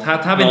ร้อง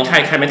ถ้าเป็นใ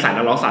ครเป็นสาย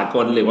นักร้องสาก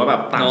ลหรือว่าแบ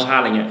บต่างชาติ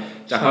อะไรเงี้ย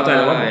จะเข้าใจเ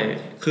ลยว่า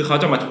คือเขา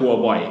จะมาทัวร์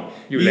บ่อย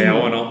อยู่แล้ว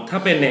เนาะถ้า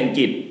เป็นในอัง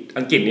กฤ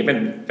ษนี่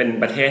เป็น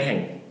ประเทศแห่ง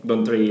ด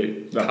นตรี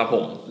แบบ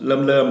เ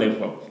ริ่มเลย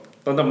แบบ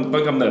ต้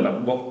นกำเนิดแบบ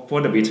พวก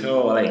The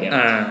Beatles อะไรอย่างเงี้ย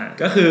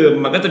ก็คือ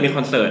มันก็จะมีค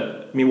อนเสิร์ต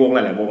มีวงห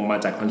ลายๆวงมา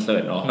จากคอนเสิ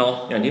ร์ตเนาะ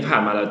อย่างที่ผ่า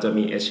นมาเราจะ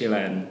มี Ed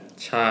Sheeran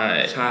ใช่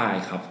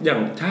ครับอย่าง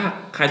ถ้า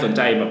ใครสนใ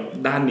จแบบ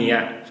ด้านนี้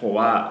ผม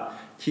ว่า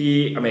ที่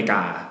อเมริก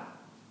า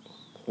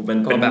ผมเป็น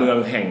เมือง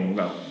แห่งแ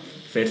บบ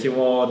เฟสติ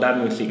วัลด้าน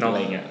มิวสิกอะไร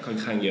เงี้ยค่อน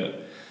ข้างเยอะ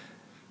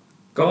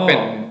ก็เป็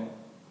น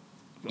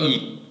อีก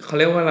เขาเ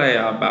รียกว่าอะไร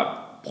แบบ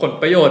ผล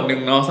ประโยชน์หนึ่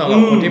งเนาะสำหรับ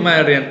คนที่มา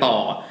เรียนต่อ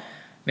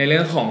ในเรื่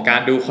องของกา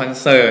รดูคอน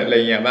เสิร์ตอะไร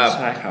เงี้ยแบบ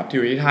อ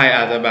ยู่ที่ไทยอ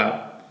าจจะแบบ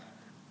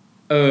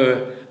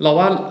เรา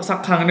ว่าสัก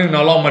ครั้งนึงเน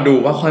าะลองมาดู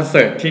ว่าคอนเ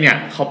สิร์ตที่เนี่ย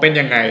เขาเป็น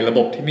ยังไงระบ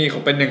บที่นี่เข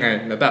าเป็นยังไง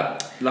แล้วแบบ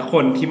แล้วค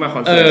นที่มาค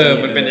อนเสิร์ต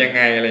มันเป็นยังไ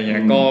งอะไรเงี้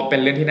ยก็เป็น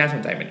เรื่องที่น่าส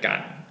นใจเหมือนกัน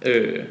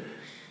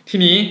ที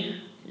นี้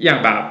อย่าง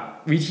แบบ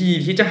วิธี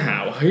ที่จะหา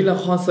ว่าเฮ้ยแล้ว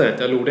คอนเสิร์ต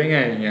จะรู้ได้ไง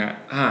อย่างเงี้ย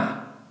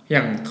อย่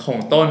างของ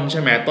ต้นใ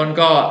ช่ไหมต้น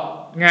ก็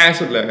ง่าย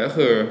สุดเลยก็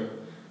คือ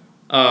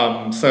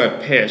เสิร์ช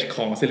เพจข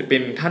องศิลปิ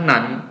นท่าน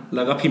นั้นแ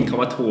ล้วก็พิมพ์ค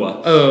ำว่าทัวร์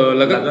แ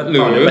ล้วก็หรื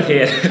อประเท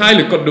ศใช่ห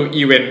รือกดดู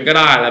อีเวนต์ก็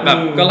ได้แล้วแบบ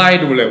ก็ไล่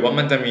ดูเลยว่า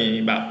มันจะมี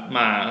แบบม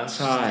า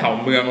แถว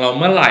เมืองเรา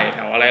เมื่อไหร่แถ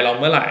วอะไรเรา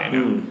เมื่อไหร่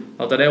เ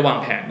ราจะได้วาง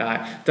แผนได้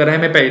จะได้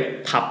ไม่ไป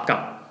ทับกับ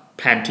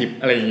แผนทิป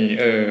อะไรอย่างงี้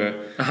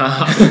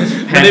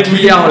แผนเ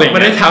ที่ยวอะไรไ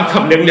ม่ได้ทับกั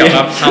บเรื่องเดี๋ยวค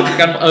รับทับ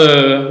กัน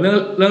เ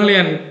รื่องเรี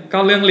ยนก็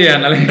เรื่องเรียน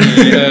อะไรอย่าง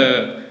งี้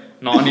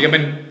เนาะอันนี้ก็เป็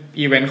น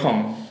อีเวนต์ของ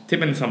ที่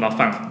เป็นสำหรับ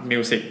ฝั่งมิ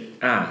วสิก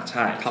ใ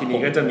ช่ทีนี้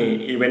ก็จะมี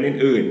อีเวนต์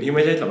อื่นๆที่ไ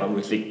ม่ใช่สำหรับ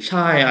มิวสิกใ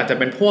ช่อาจจะ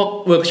เป็นพวก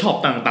เวิร์กช็อป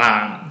ต่า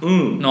ง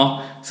ๆเนาะ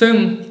ซึ่ง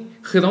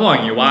คือต้องบอกอ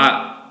ย่างนี้ว่า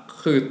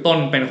คือต้น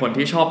เป็นคน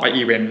ที่ชอบไป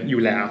อีเวนต์อ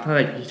ยู่แล้วถ้า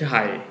อยู่ที่ไท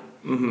ย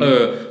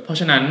เพราะ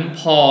ฉะนั้น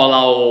พอเร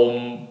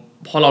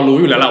ารู้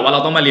อยู่แล้วแหละว่าเรา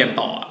ต้องมาเรียน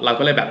ต่อเรา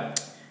ก็เลยแบบ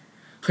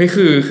เฮ้ย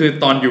คือ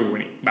ตอนอยู่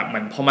นี่แบบเหมื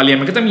อนพอมาเรียน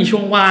มันก็จะมีช่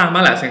วงว่างบ้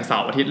างแหละเสา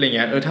ร์อาทิตย์อะไรเ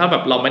งี้ยถ้าแบ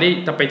บเราไม่ได้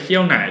จะไปเที่ย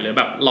วไหนหรือแ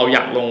บบเราอย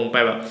ากลงไป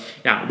แบบ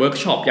อยากเวิร์ก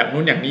ช็อปอยาก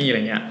นู่นอย่างนี้อะไร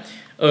เงี้ย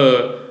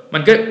มั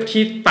นก็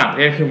ที่ต่างประ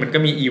เทศคือมันก็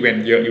มีอีเวน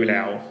ต์เยอะอยู่แล้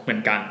วเหมือ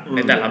นกันใน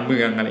แต่ละเมื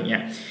องอะไรเงี้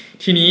ย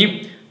ทีนี้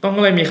ต้อง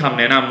ก็เลยมีคำ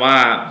แนะนำว่า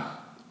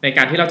ในก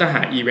ารที่เราจะห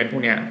าอีเวนต์พว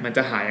กเนี้ยมันจ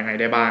ะหายังไง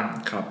ได้บ้าง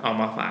เอา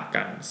มาฝาก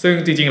กันซึ่ง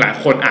จริงๆหลาย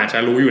คนอาจจะ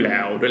รู้อยู่แล้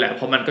วด้วยแหละเพ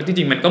ราะมันก็จ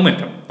ริงๆมันก็เหมือน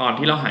กับตอน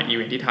ที่เราหาอีเ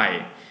วนต์ที่ไทย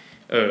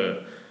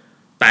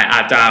แต่อ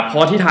าจจะเพรา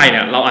ะที่ไทยเ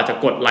นี่ยเราอาจจะ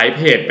กดไลค์เ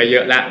พจไปเยอ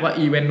ะแล้วว่า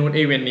อีเวนต์นู้น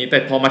อีเวนต์นี้แต่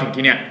พอมาถึง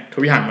ที่เนี่ยทุ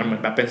กอย่างมันเหมือ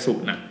นแบบเป็นศู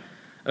นย์นะ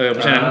เพร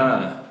าะฉะ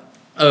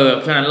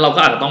นั้นเรา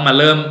ก็อาจจะต้องมา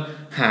เริ่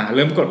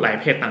มกดไลค์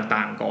เพจต่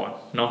างๆก่อน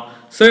เนาะ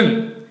ซึ่ง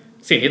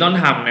สิ่งที่ต้อง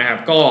ทำนะครับ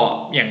ก็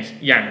อ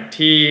ย่าง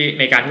ที่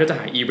ในการที่เราจะ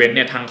หาอีเวนต์เ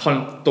นี่ยทั้ง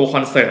ตัวค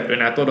อนเสิร์ตด้ว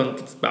ยนะตัว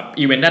แบบ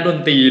อีเวนต์ด้านดน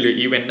ตรีหรือ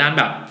อีเวนต์ด้าน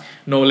แบบ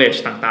knowledge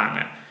ต่างๆ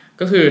อ่ะ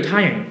ก็คือถ้า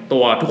อย่างตั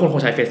วทุกคนค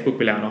งใช้ Facebook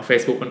ไปแล้วเนาะ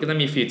Facebook มันก็จะ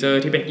มีฟีเจอ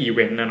ร์ที่เป็นอีเว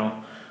นต์นะเนาะ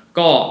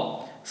ก็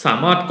สา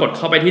มารถกดเ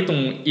ข้าไปที่ตร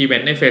งอีเวน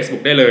ต์ใน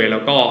Facebook ได้เลยแล้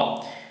วก็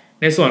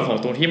ในส่วนของ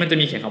ตรงที่มันจะ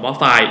มีเขียนคำว่า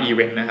ไฟล์อีเว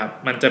นต์นะครับ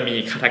มันจะมี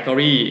แคตตาก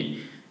รี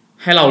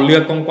ให้เราเลือ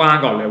กกว้าง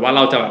ๆก่อนเลยว่าเ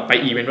ราจะไป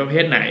อีเวนต์ประเภ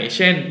ทไหนเ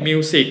ช่นมิว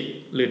สิก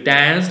หรือแด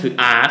นซ์หรือ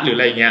อาร์ตหรืออะ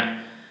ไรเงี้ย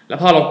แล้ว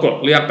พอเรากด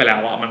เลือกไปแล้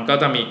วมันก็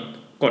จะมี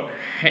กด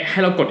ให้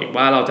เรากดอีก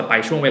ว่าเราจะไป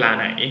ช่วงเวลา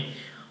ไหน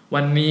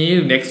วันนี้ห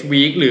รือ next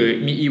week หรือ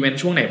มีอีเวนต์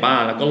ช่วงไหนบ้าง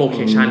แล้วก็โลเค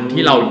ชั่น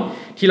ที่เรา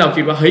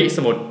คิดว่าเฮ้ยส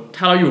มมติ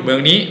ถ้าเราอยู่เมือ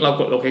งนี้เรา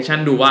กดโลเคชั่น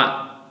ดูว่า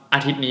อา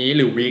ทิตย์นี้ห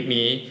รือวีค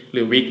นี้ห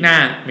รือวีคหน้า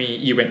มี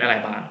อีเวนต์อะไร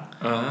บ้าง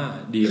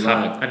ดีมา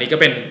กอันนี้ก็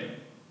เ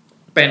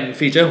ป็น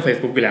ฟีเจอร์ของ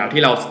Facebook อยู่แล้ว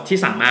ที่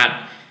สามารถ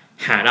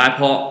หาได้เพ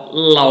ราะ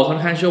เราค่อน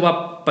ข้างเชื่อว่า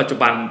ปัจจุ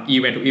บันอี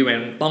เวนต์ทุกอีเวน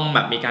ต์ต้องแบ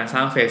บมีการสร้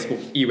าง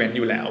Facebook อีเวนต์อ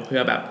ยู่แล้วเพื่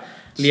อแบบ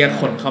เรียก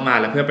คนเข้ามา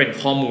แล้วเพื่อเป็น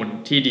ข้อมูล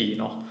ที่ดี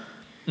เนาะ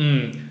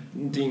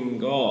จริง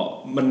ๆก็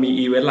มันมี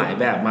อีเวนต์หลาย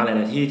แบบมากเลย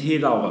นะที่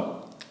เราแบบ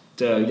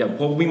เจออย่างพ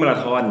วกวิ่งมารา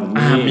ธอน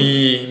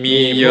มี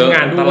เยอะง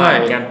านตลาด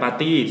งานปาร์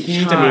ตี้ที่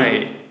จะมี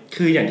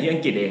คืออย่างที่อั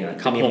งกฤษเองอ่ะ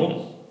จะมี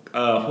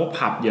พวก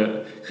ผับเยอะ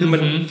คือมั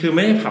นคือไ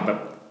ม่ใช่ผับแบบ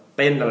เ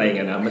ต้นอะไรเ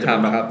งี้ยนะมันจะ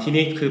แบบที่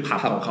นี่คือผับ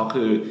ของเขา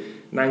คือ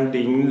นั่ง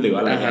ดิ้งหรือ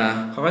อะไรเงี้ย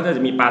เขาก็จ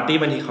ะมีปาร์ตี้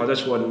บางทีเขาจะ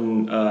ชวน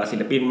ศิ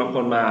ลปินบางค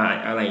นมา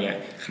อะไรเงี้ย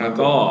แล้ว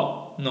ก็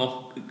เนาะ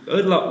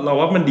เรา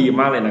ว่ามันดี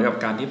มากเลยนะกับ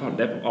การที่ผ่อนไ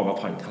ด้ออกมา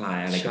ผ่อนคลาย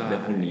อะไรกับเรื่อ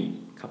งพวกนี้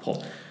ครับผม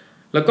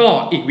แล้วก็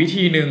อีกวิ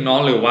ธีนึงเนาะ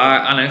หรือว่า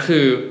อันนั้นคื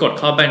อกด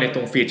เข้าไปในต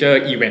รงฟีเจอ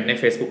ร์อีเวนต์ใน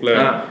Facebook เลย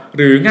ห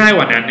รือง่ายก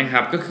ว่านั้นนะค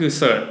รับก็คือ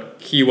เสิร์ช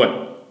คีย์เวิร์ด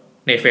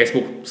ใน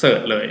Facebook เสิร์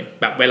ชเลย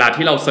แบบเวลา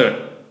ที่เราเสิร์ช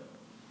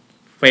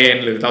เฟรน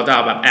ด์หรือเราจะ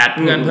แบบแอด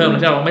เพื่อนเพิ่มแล้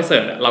วที่เราไม่เสิ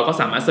ร์ชเราก็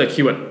สามารถเสิร์ช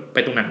คีย์เวิร์ดไป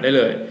ตรงนั้นได้เ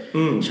ลย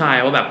ใช่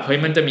ว่าแบบเฮ้ย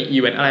มันจะมีอี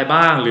เวนต์อะไร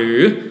บ้างหรือ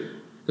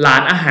ร้า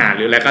นอาหารห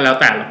รืออะไรก็แล้ว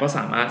แต่เราก็ส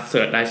ามารถเ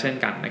สิร์ชได้เช่น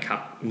กันนะครับ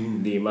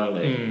ดีมากเล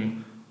ย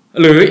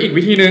หรืออีก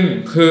วิธีนึง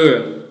คือ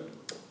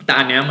แต่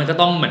อันเนี้ยมันก็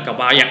ต้องเหมือนกับ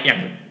ว่าอย่าง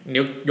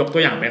ยกตั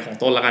วอย่างเป็นของ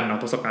ต้นละกันเนาะ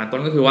ประสบการณ์ต้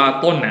นก็คือว่า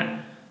ต้นน่ะ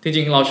จ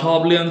ริงๆเราชอบ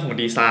เรื่องของ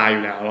ดีไซน์อ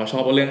ยู่แล้วเราชอ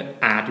บเรื่อง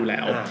อาร์ตอยู่แล้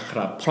ว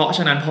เพราะฉ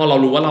ะนั้นพอเรา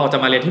รู้ว่าเราจะ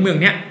มาเรียนที่เมือง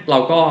เนี้ยเรา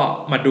ก็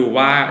มาดู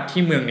ว่า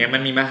ที่เมืองเนี้ยมั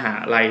นมีมหา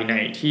ลัยไหน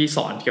ที่ส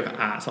อนเกี่ยวกับ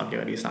อาร์ตสอนเกี่ย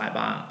วกับดีไซน์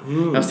บ้าง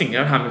แล้วสิ่งที่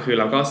เราทำคือ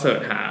เราก็เสิร์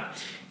ชหา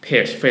เพ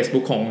จ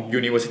Facebook ของ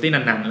University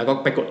นั้นๆแล้วก็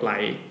ไปกดไล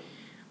ค์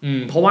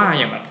เพราะว่า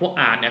อย่างแบบพวก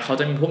อาร์ตเนี่ยเขา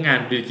จะมีพวกงาน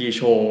ดีกรีโ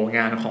ชว์ง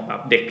านของแบ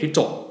บเด็กที่จ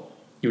บ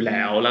อยู่แ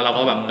ล้วเรา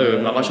ก็แบบ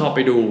เราก็ชอบไป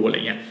ดูอะไร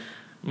เงี้ย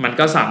มัน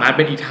ก็สามารถเ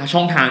ป็นอีกช่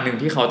องทางหนึ่ง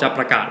ที่เขาจะป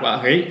ระกาศว่า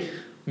เฮ้ย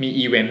มี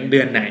อีเวนต์เดื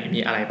อนไหนมี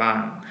อะไรบ้า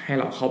งให้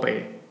เราเข้าไป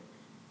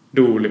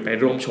ดูหรือไป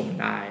ร่วมชม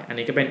ได้อัน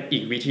นี้ก็เป็นอี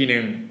กวิธีนึ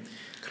ง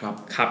ค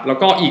รับแล้ว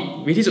ก็อีก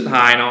วิธีสุด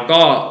ท้ายเนาะ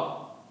ก็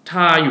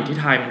ถ้าอยู่ที่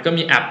ไทยมันก็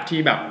มีแอปที่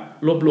แบบ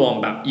รวบรวม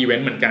แบบอีเวน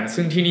ต์เหมือนกัน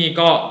ซึ่งที่นี่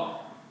ก็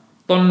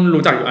ต้น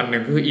รู้จักอยู่อันหนึ่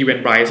งคือ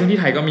Eventbrite ซึ่งที่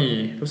ไทยก็มี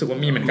รู้สึกว่า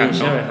มีเหมือนกัน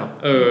เนาะ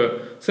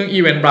ซึ่ง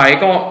Eventbrite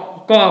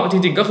ก็จ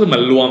ริงๆก็คือเหมื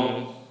อนรวม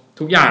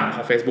ทุกอย่างข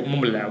อง Facebook มา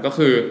หมดแล้วก็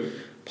คือ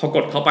พอก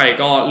ดเข้าไป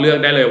ก็เลือก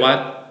ได้เลยว่า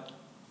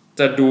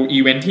จะดูอี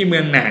เวนท์ที่เมื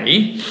องไหน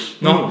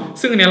เนาะ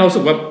ซึ่งอันนี้เรา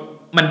สึกว่า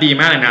มันดี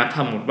มากเลยนะส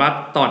มมติว่า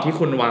ตอนที่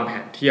คุณวางแผ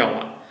นเที่ยว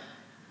อะ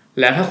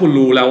แล้วถ้าคุณ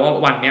รู้แล้วว่า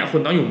วันเนี้ยคุ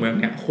ณต้องอยู่เมือง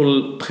เนี้ยคุณ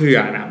เผื่อ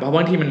นะเพราะบ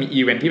างทีมันมี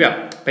อีเวนท์ที่แบบ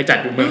ไปจัด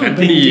อยู่เมืองนั้น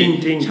พอดี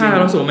ใช่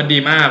เราสึกว่ามันดี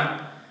มาก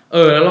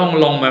แล้ว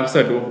ลองมาเสิ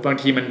ร์ชดูบาง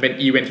ทีมันเป็น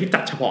อีเวนท์ที่จั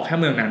ดเฉพาะแค่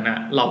เมืองนั้นนะ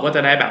เราก็จ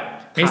ะได้แบบ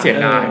ไม่เสีย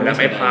ดายและ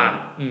ไม่พลาด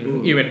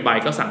อีเวนต์ไบ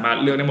ก็สามารถ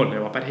เลือกได้หมดเล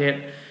ยว่าประเทศ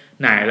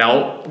ไหนแล้ว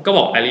ก็บ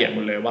อกรายละเอียดหม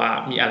ดเลยว่า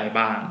มีอะไร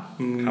บ้าง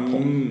ครับผ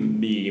ม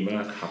ดีมา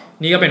กครับ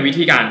นี่ก็เป็นวิ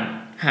ธีการ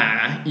หา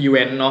อีเว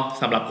นต์เนาะ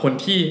สำหรับคน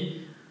ที่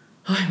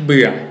เ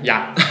บื่ออ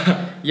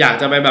ยาก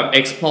จะไปแบบ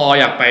explore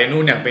อยากไป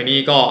นู่นอยากไปนี่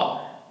ก็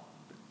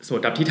สมม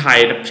ติที่ไทย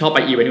ชอบไป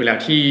อีเวนต์อยู่แล้ว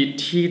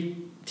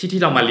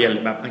ที่เรามาเรียนหรื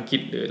อแบบอังกฤ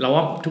ษหรือเรา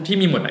ว่าทุกที่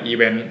มีหมดอีเ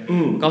วนต์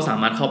ก็สา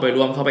มารถเข้าไป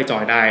ร่วมเข้าไปจอ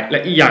ยได้และ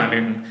อีกอย่างนึ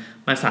ง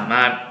มันสาม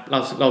ารถ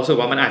เราสึก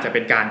ว่ามันอาจจะเ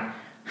ป็นการ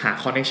หา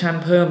คอนเนคชั่น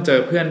เพิ่มเจอ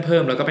เพื่อนเพิ่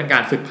มแล้วก็เป็นกา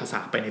รฝึกภาษา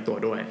ไปในตัว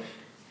ด้วย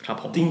ครับ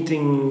ผมจริ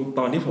งๆต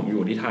อนที่ผมอ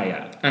ยู่ที่ไทย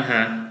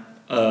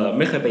ไ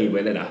ม่เคยไปอีเว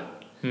นต์เลยนะ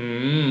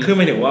คือห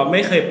มายถึงว่าไ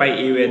ม่เคยไป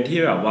อีเวนต์ที่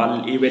แบบว่า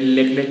อีเวนต์เ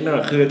ล็กๆนั่นแห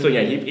ละคือส่วนให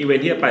ญ่ที่อีเวน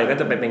ต์ที่ไปก็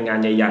จะเป็นงาน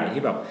ใหญ่ๆ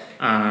ที่แบบ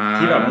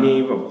มี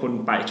แบบคน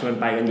ไปชวน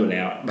ไปกันอยู่แ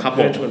ล้วแบบเ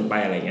พื่อนชวนไป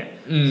อะไรเงี้ย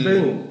ซึ่ง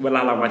เวล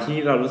าเรามาที่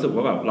เรารู้สึก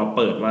ว่าแบบเราเ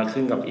ปิดมาก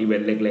ขึ้นกับอีเวน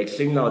ต์เล็กๆ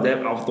ซึ่งเราได้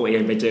เอาตัวเอ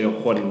งไปเจอ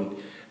คน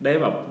ได้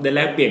แบบได้แล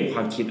กเปลี่ยนคว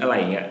ามคิดอะไร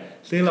เงี้ย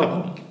ซึ่ง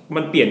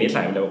มันเปลี่ยนนิ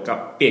สัยเรากับ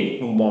เปลี่ยน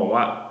มุมมอง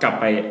ว่ากลับ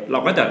ไปเร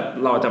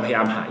าจะพยาย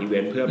ามหาอีเว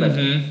นต์เพื่อแบบ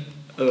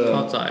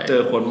เจ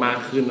อคนมาก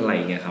ขึ้นอะไร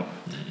เงี้ยครับ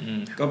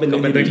ก็เป็นเ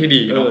รื่องที่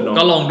ดี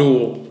ก็ลองดู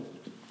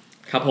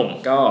ครับผม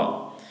ก็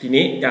ที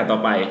นี้อย่างต่อ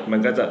ไปมัน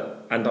ก็จะ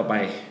อันต่อไป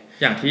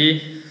อย่างที่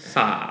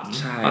3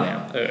ใช่แล้ว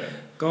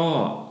ก็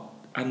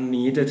อัน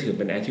นี้จะถือเ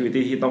ป็นแอคทิวิ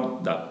ตี้ที่ต้อง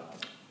แบบ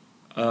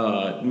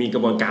มีกร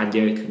ะบวนการเย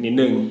อะนิด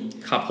นึง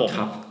ครับผมค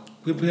รับ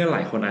เพื่อนๆหล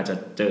ายคนอาจจะ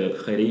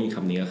เคยได้ยินค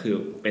ำนี้ก็คือ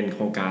เป็นโค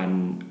รงการ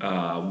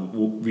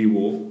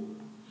WeWolf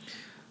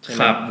ใช่ไห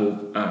ม WeWolf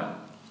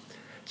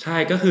ใช่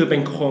ก็คือเป็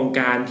นโครง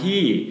การ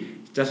ที่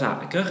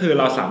ก็คือ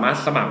เราสามารถ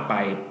สมัครไป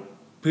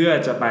เพื่อ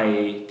จะไป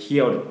เที่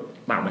ยว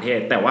ต่างประเทศ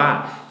แต่ว่า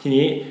ที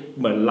นี้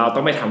เหมือนเราต้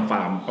องไปทำฟ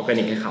าร์มออร์แก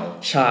นิกให้เขา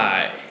ใช่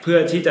เพื่อ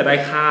ที่จะได้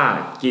ค่า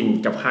กิน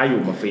กับค่าอ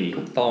ยู่มาฟรี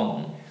ถูกต้อง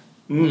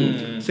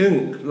ซึ่ง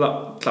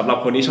สำหรับ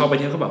คนที่ชอบไป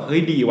เที่ยวเขาแบบเฮ้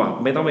ยดีว่ะ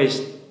ไม่ต้องไป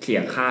เสี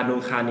ยค่านู่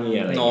นค่านี่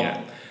อะไรเงี้ย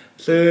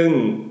ซึ่ง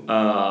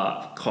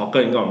ขอเก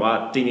ริ่นก่อนว่า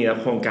จริงๆแล้ว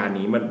โครงการ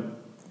นี้มัน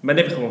ไม่ไ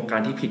ด้เป็นโครงการ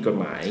ที่ผิดกฎ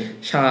หมาย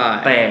ใช่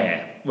แต่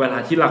เวลา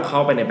ที่เราเข้า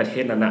ไปในประเท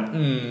ศนั้นอะ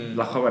เ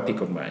ราเข้าไปผิด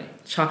กฎหมาย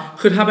ใช่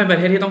คือถ้าเป็นประ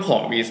เทศที่ต้องขอ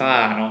วีซ่า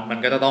เนาะมัน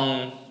ก็จะต้อง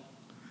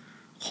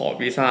ขอ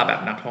วีซ่าแบบ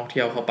นักท่องเ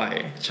ที่ยวเข้าไป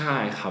ใช่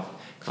ครับ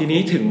ทีนี้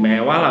ถึงแม้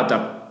ว่าเราจะ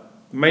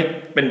ไม่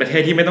เป็นประเท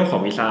ศที่ไม่ต้องขอ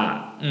วีซ่า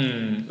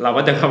เรา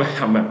ก็จะเข้าไป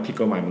ทำแบบผิด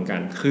กฎหมายเหมือนกั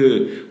นคือ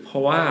เพรา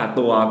ะว่า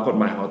ตัวกฎ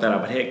หมายของแต่ละ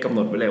ประเทศกำหน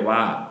ดไว้เลยว่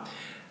า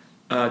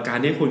การ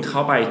ที่คุณเข้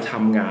าไปท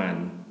ำงาน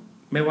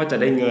ไม่ว่าจะ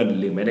ได้เงิน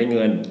หรือไม่ได้เ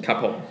งินครับ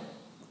ผม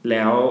แ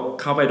ล้ว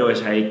เข้าไปโดย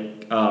ใช้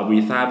วี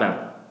ซ่าแบบ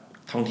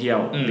ท่องเที่ยว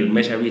หรือไ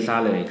ม่ใช้วีซ่า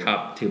เลย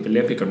ถือเป็นเ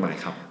รื่องผิดกฎหมาย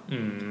ครับ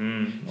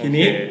ที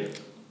นี้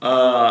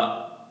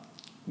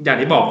อย่าง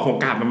ที่บอกโครง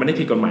การมันไม่ได้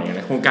ผิดกฎหมายอะไ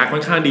รโครงการค่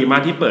อนข้างดีมา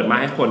กที่เปิดมา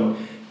ให้คน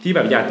ที่แบ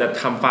บอยากจะ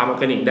ทำฟาร์มออร์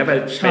แกนิกได้ไป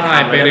ท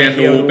ำไปเรียน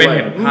รู้ไปเ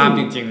ห็นภาพ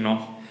จริงๆเนาะ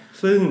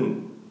ซึ่ง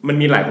มัน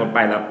มีหลายคนไป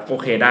แล้วโอ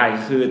เคได้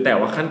คือแต่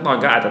ว่าขั้นตอน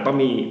ก็อาจจะต้อง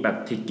มีแบบ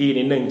ทิกกี้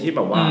นิดนึงที่แบ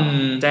บว่า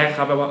แจ้งเข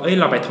าไปว่า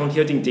เราไปท่องเที่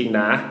ยวจริงๆ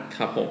นะค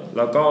รับผมแ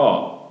ล้วก็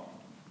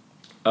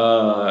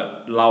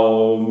เรา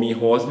มี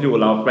โฮสต์อยู่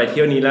เราไปเ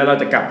ที่ยวนี้แล้วเรา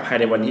จะกลับภาย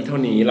ในวันที่เท่า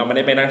นี้เราไม่ไ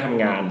ด้ไปนั่งท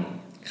ำงาน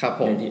ครับ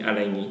ผมที่อะไร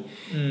อย่างนี้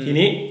ที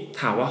นี้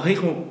ถามว่าเฮ้ย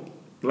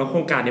แล้วโคร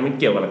งการนี้มัน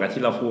เกี่ยวกับอะไร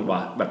ที่เราพูดว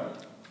ะแบบ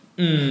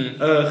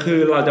คือ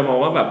เราจะมอง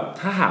ว่าแบบ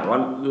ถ้าหากว่า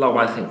เรา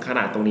มาถึงขน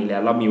าดตรงนี้แล้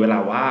วเรามีเวลา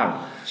ว่าง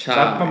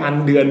สักประมาณ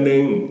เดือนนึ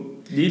ง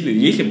หรือ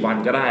20วัน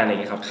ก็ได้อะไรเ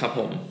งี้ยครับครับผ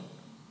ม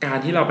การ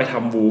ที่เราไปท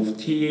ำวูฟ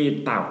ที่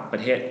ต่างปร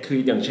ะเทศคือ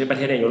อย่างเช่นประเ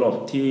ทศในยุโรป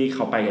ที่เข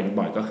าไปกัน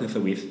บ่อยก็คือส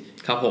วิส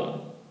ครับผม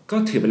ก็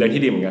ถือเป็นเรื่อง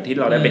ที่ดีเหมือนกันที่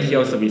เราได้ไปเที่ย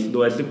วสวิส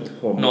ด้วยซึ่ง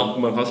ผม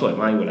เมืองเขาสวย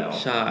มากอยู่แล้ว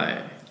ใช่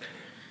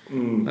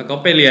แล้วก็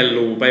ไปเรียน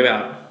รู้ไปแบ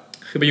บ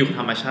คือไปอยู่กับ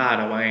ธรรมชาติ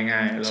เอาไว้ง่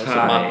ายๆแล้วส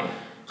บาย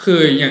คือ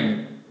อย่าง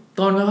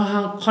ต้นก็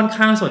ค่อน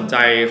ข้างสนใจ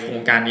โคร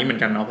งการนี้เหมือ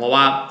นกันเนาะเพราะ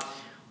ว่า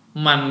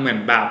มันเหมือน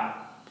แบบ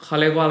เขา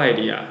เรียกว่าอะไร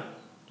ดีอะ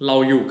เรา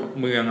อยู่กับ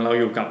เมืองเรา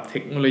อยู่กับเท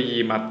คโนโลยี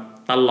มา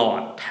ตลอ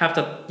ดแทบจ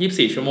ะ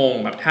24ชั่วโมง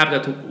แบบแทบจะ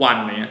ทุกวัน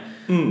เนี้ย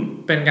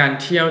เป็นการ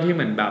เที่ยวที่เ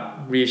หมือนแบบ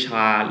รีช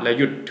าร์จและ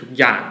หยุดทุก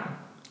อย่าง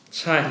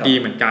ใช่ครับดี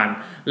เหมือนกัน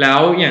แล้ว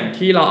อย่าง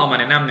ที่เราเอามา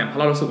แนะนำเนี่ยเพราะ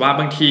เรารู้สึกว่า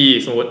บางที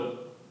สมมติ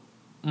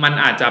มัน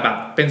อาจจะแบบ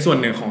เป็นส่วน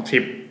หนึ่งของทริ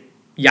ป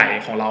ใหญ่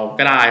ของเรา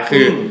ก็ได้คื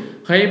อ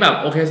เฮ้ยแบบ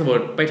โอเคสมม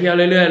ติไปเที่ยว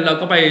เรื่อยๆแล้ว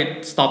ก็ไป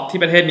สต็อปที่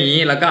ประเทศนี้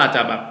แล้วก็อาจจ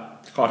ะแบบ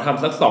ขอท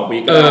ำสัก2 วี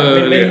คก็ได้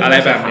หรืออะไร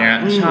แบบเนี้ย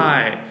ใช่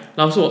เร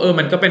าสึกว่า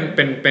มันก็เ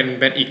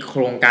ป็นอีกโค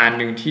รงการ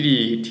หนึ่งที่ดี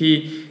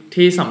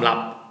ที่สำหรับ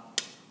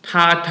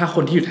ถ้าค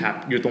นที่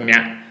อยู่ตรงเนี้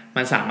ย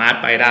มันสามารถ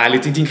ไปได้หรื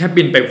อจริงๆแค่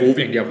บินไปวูฟ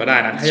อย่างเดียวก็ได้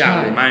นะถ้าอยาก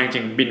รู้มากจ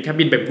ริงๆบินแค่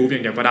บินไปวูฟอย่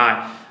างเดียวก็ได้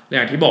อ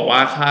ย่างที่บอกว่า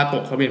ค่าตั๋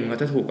วเครื่องบินมันก็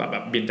จะถูกกว่าแบ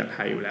บบินจากไท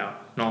ยอยู่แล้ว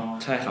เนาะ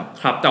ใช่ครับ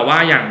ครับแต่ว่า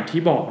อย่าง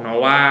ที่บอกเนาะ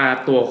ว่า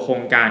ตัวโคร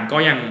งการก็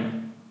ยัง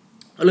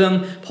เรื่อง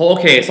เพราะโอ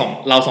เค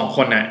เราสองค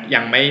นน่ะยั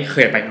งไม่เค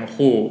ยไปทั้ง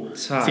คู่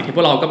สิ่งที่พ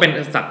วกเราก็เป็น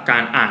จากกา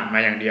รอ่านมา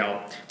อย่างเดียว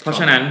เพราะฉ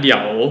ะนั้นเดี๋ย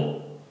ว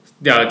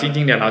จ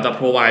ริงๆเดี๋ยวเราจะ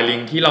provide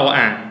link ที่เรา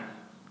อ่าน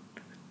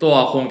ตัว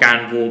โครงการ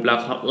Whoop แล้ว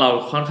เรา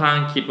ค่อนข้าง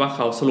คิดว่าเข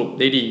าสรุป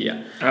ได้ดี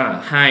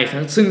ให้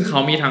ซึ่งเขา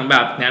มีทั้งแบ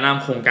บแนะน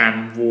ำโครงการ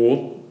Whoop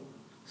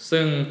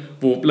ซึ่ง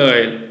Whoop เลย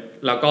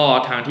แล้วก็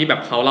ทางที่แบ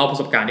บเขาเล่าประ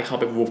สบการณ์ที่เขา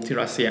ไป Whoop ที่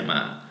รัสเซียม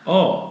า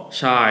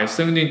ใช่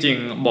ซึ่งจริง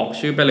ๆบอก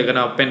ชื่อไปเลยก็ไ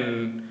ด้เป็น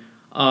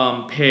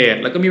เพจ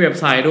แล้วก็มีเว็บ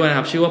ไซต์ด้วยนะค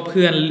รับชื่อว่าเ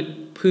พื่อ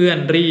น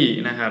รี่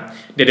นะครับ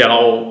เดี๋ยวเร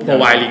า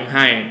provide link ใ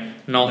ห้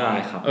เนาะ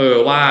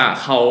ว่า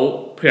เขา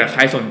เผื่อใคร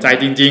สนใจ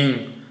จริง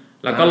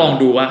ๆแล้วก็ลอง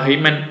ดูว่าเฮ้ย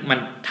มัน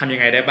ทำยั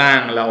งไงได้บ้าง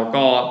แล้ว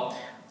ก็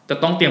จะ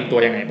ต้องเตรียมตัว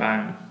ยังไงบ้าง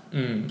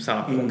สำห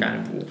รับโครงการ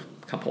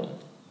ครับ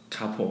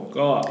ผม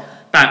ก็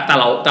แต่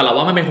เรา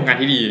ว่ามันเป็นโครงการ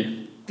ที่ดี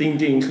จ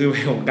ริงๆคือเป็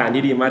นโครงการ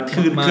ที่ดีมาก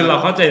คือเรา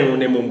เข้าใจ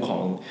ในมุมขอ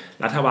ง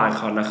รัฐบาลเ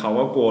ขานะเขา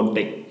ก็กลัวเ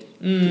ด็ก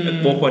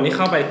บางคนที่เ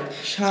ข้าไ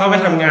ป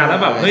ทำงานแล้ว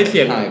แบบเฮ้ยเ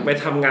สี่ยงไป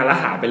ทำงานแล้ว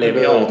หาไปเลยไ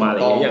ม่ออกมาอะไร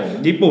อย่าง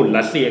ญี่ปุ่น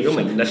รัสเซียก็เห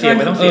มือนรัสเซียไ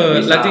ม่ต้องเสี่ยง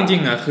แล้วจริ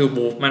งๆอ่ะคือ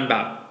บูฟมันแบ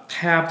บแท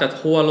บจะ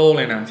ทั่วโลก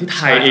เลยนะที่ไท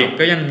ยเอง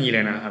ก็ยังมีเล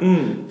ยนะครับ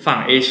ฝั่ง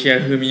เอเชีย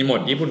คือมีหมด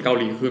ญี่ปุ่นเกา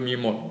หลีคือมี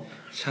หมด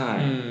ใช่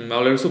เรา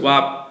เลยรู้สึกว่า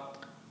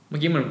เมื่อ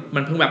กี้มั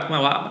นเพิ่งแบบม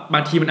าว่าบา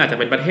งทีมันอาจจะ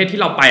เป็นประเทศที่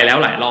เราไปแล้ว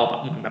หลายรอบอ่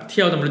ะแบบเ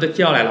ที่ยวจนไม่รู้จะเ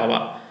ที่ยวอะไรแล้วอ่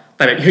ะแ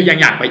ต่แบบยัง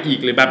อยากไปอีก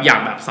หรือแบบอยาก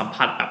แบบสัม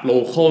ผัสแบบโล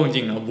คอลจ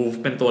ริงๆอ่ะบูฟ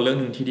เป็นตัวเลือก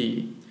นึงที่ดี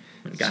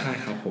เหมือนกันใช่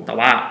ครับผมแต่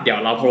ว่าเดี๋ยว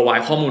เรา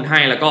provide ข้อมูลให้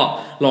แล้วก็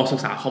ลองศึก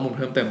ษาข้อมูลเ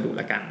พิ่มเติมดู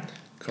ละกัน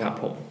ครับ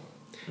ผม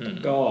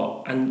ก็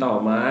อันต่อ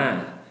มา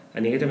อั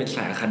นนี้ก็จะเป็นส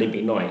ายอะคาเดมิ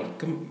กหน่อย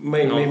ก็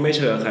ไม่เ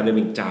ชิงอะคาเด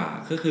มิกจ๋า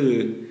ก็คือ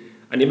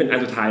อันนี้เป็นอัน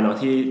สุดท้ายเนาะ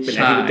ที่เป็นแ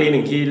อคทิวิตี้ห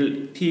นึ่ง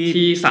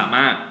ที่สาม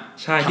ารถ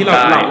ใช่ที่เ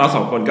ราส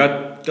องคน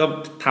ก็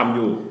ทำอ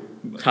ยู่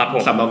ครับผ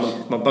มสำหรับ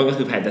น้องต้นก็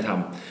คือแผนจะท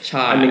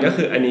ำอันนี้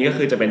ก็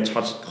คือจะเป็นช็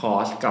อตคอ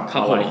ร์สกับอ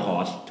อนไลน์คอ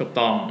ร์สถูก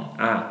ต้อง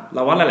เร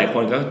าว่าหลายๆค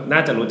นก็น่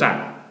าจะรู้จัก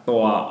ตั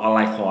วออนไล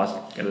น์คอร์ส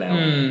กันแล้ว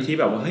ที่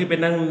แบบว่าเฮ้ยไป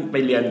นั่งไป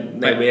เรียน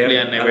ในเว็บเรี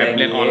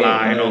ยนออนไล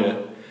น์เนาะ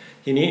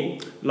ทีนี้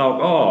เรา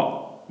ก็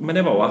ไม่ไ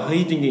ด้บอกว่าเฮ้ย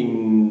จริง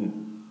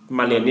ๆม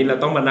าเรียนนี่เรา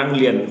ต้องมานั่ง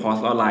เรียนคอร์ส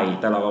ออนไลน์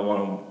แต่เราก็มอ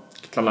ง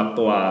สำหรับ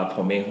ตัวผ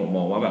มเองผมม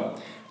องว่าแบบ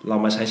เรา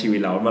มาใช้ชีวิต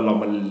แล้วเรา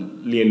มา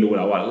เรียนรู้แ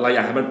ล้วอะเราอย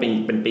ากให้มันเ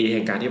ป็นปีแ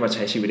ห่งการที่มาใ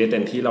ช้ชีวิตได้เต็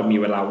มที่เรามี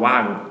เวลาว่า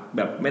งแ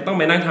บบไม่ต้องไ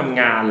ปนั่งทำ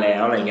งานแล้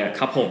วอะไรเงี้ย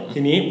ครับผมที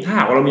นี้ถ้าห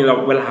ากว่าเรามี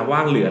เวลาว่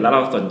างเหลือแล้วเร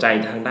าสนใจ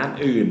ทางด้าน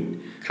อื่น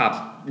ครับ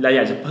เราอย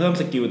ากจะเพิ่ม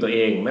สกิลตัวเอ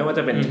งไม่ว่าจ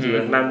ะเป็นสกิล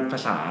ด้านภา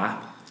ษา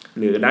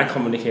หรือด้านคอ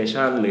มมูนิเค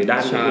ชันหรือด้า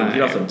นอื่น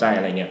ที่เราสนใจอ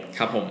ะไรเงี้ยค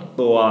รับผม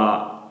ตัว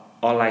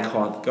ออนไลน์ค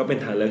อร์สก็เป็น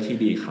ทางเลือกที่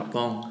ดีครับ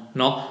ต้อง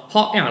เนาะเพร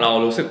าะอย่างเรา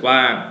รู้สึกว่า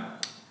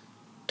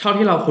เท่า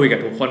ที่เราคุยกับ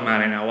ทุกคนมา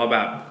เลยนะว่าแบ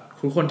บ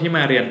ทุกคนที่ม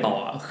าเรียนต่อ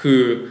คื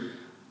อ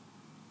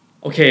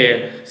โอเค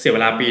เสียเว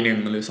ลาปี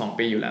1หรือ2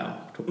ปีอยู่แล้ว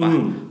ถูกปะ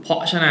เพรา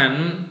ะฉะนั้น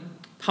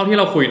เท่าที่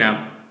เราคุยนะ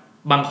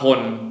บางคน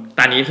แ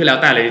ต่นี้คือแล้ว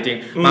แต่เลยจริง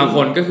ๆบางค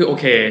นก็คือโอ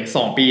เค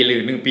2ปีหรื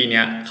อ1ปีเ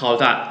นี้ยเขา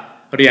จะ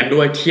เรียนด้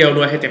วยเที่ยว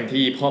ด้วยให้เต็ม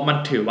ที่เพราะมัน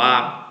ถือว่า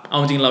เอา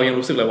จริงเรายัง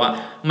รู้สึกเลยว่า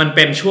มันเ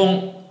ป็น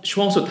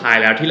ช่วงสุดท้าย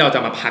แล้วที่เราจ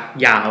ะมาพัก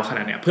ยาวขน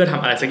าดเนี้ยเพื่อท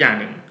ำอะไรสักอย่าง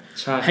หนึ่ง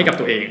ให้กับ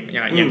ตัวเองอ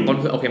ย่างต้น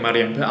คือโอเคมาเ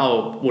รียนเพื่อเอา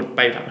วุฒิไป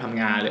ท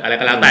ำงานหรืออะไร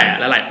ก็แล้วแต่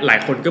และหลาย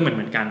คนก็เ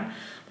หมือนกัน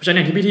เพราะฉะนั้นอ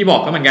ย่างที่พี่ที่บอ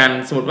กก็เหมือนกัน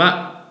สมมติว่า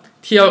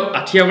เที่ยว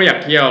ก็อยาก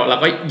เที่ยวแล้ว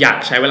ก็อยาก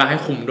ใช้เวลาให้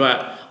คุ้มด้วย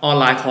ออน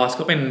ไลน์คอร์ส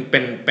ก็เ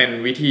ป็น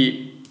วิธี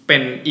เป็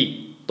นอีก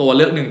ตัวเ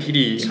ลือกหนึ่งที่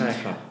ดีใช่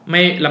ครับไ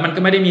ม่แล้วมันก็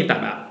ไม่ได้มีแต่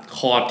แบบค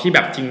อร์สที่แบ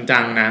บจริงจั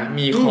งนะ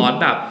มีคอร์ส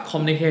แบบคอม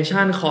มูนิเค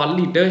ชันคอร์ส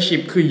ลีดเดอร์ชิ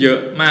พคือเยอะ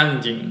มากจ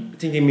ริง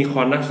มีค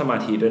อร์สนั่งสมา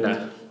ธิด้วยนะ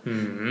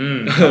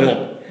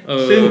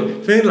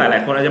ซึ่งหลา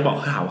ยๆคนอาจจะบอก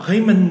ถามเฮ้ย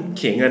มัน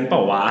เสียเงินเปล่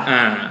าวะ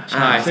ใ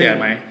ช่เสีย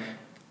ไหม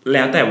แ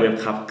ล้วแต่เว็บ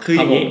ครับคืออ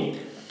ย่างนี้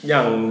อย่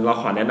างเรา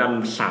ขอแนะน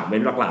ำ3เว็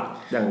บหลัก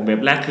ๆอย่างเว็บ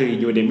แรกคือ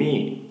Udemy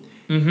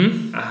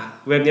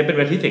เว็บนี้เป็นเ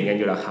ว็บที่เสียเงิน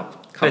อยู่แล้วครับ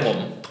ผม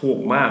ถูก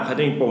มากเขาจ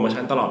ะมีโปรโม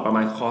ชั่นตลอดประม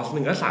าณคอร์สนึ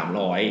งก็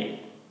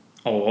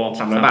300โอ้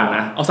300 บาทน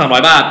ะเอา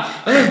300 บาท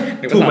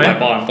ถูกไหม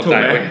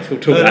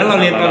ถูกแล้วเรา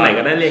เรียนตอนไหน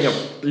ก็ได้เรี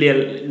ยน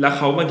แล้วเ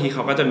ขาบางทีเข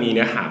าก็จะมีเ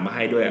นื้อหามาใ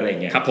ห้ด้วยอะไรเ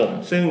งี้ยครับผม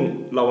ซึ่ง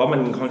เราว่ามั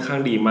นค่อนข้าง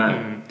ดีมาก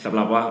สำห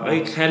รับว่า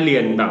แค่เรี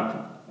ยนแบบ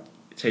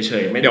เฉ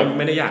ยๆไม่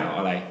ได้อยากเอา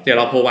อะไรเดี๋ยวเ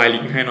รา provide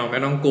link ให้น้องไม่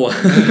ต้องกลัว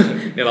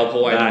เดี๋ยวเรา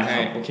provide link ให้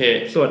โอเค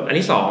ส่วนอัน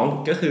ที่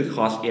2ก็คือค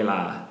อร์สเอร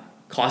า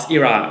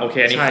โอเค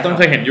อันนี้ต้นเ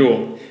คยเห็นอยู่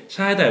ใ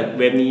ช่แต่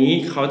เว็บนี้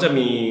เขาจะ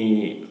มี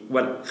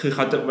คือเข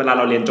าจะเวลาเ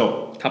ราเรียนจบ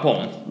ครับผม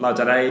เรา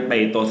จะได้ไป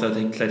ตัว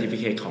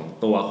certificate ของ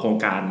ตัวโครง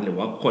การหรือ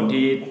ว่าคน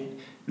ที่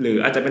หรือ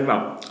อาจจะเป็นแบ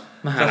บ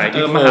มหาลัย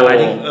ที่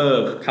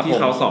ที่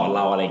เขาสอนเ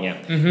ราอะไรเงี้ย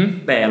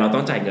แต่เราต้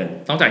องจ่ายเงิ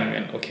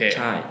นโอเค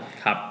ใช่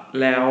ครับ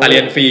แล้วแต่เรี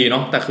ยนฟรีเนา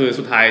ะแต่คือ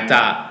สุดท้ายจ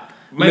ะ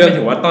ไม่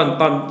ถึงว่าต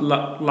อน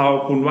เรา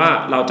คุณว่า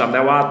เราจำไ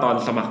ด้ว่าตอน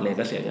สมัครเรียน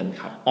ก็เสียเงิน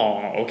ครับอ๋อ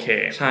โอเค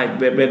ใช่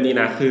เว็บนี้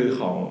นะคือ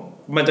ของ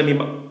มันจะมี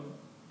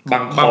บา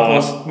งค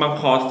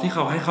อร์สที่เข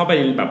าให้เข้าไป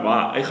แบบว่า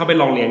เข้าไป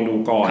ลองเรียนดู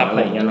ก่อนอะไ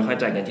รเงี้ยแล้วค่อย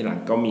จ่ายเงินทีหลัง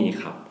ก็มี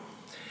ครับ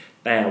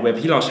แต่เว็บ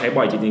ที่เราใช้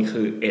บ่อยจริงๆ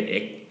คือ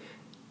edX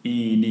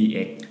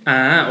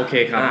โอเค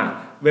ครับ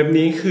เว็บ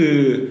นี้คือ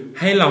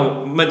ให้เรา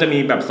มันจะมี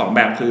แบบ2แบ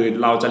บคือ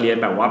เราจะเรียน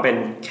แบบว่าเป็น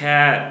แค่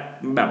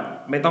แบบ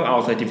ไม่ต้องเอา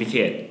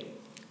certificate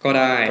ก็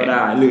ได้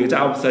หรือจะ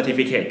เอา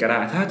certificate ก็ได้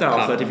ถ้าจะเอา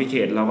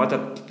certificate เราก็จะ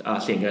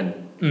เสียเงิน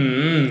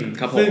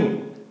ครับซึ่ง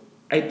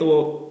ไอตัว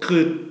คื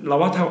อเรา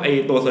ว่าไอ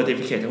ตัว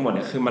certificate ทั้งหมดเ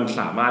นี่ยคือมัน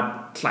สามารถ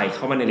ใส่เ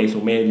ข้ามาในเรซู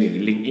เม่หรือ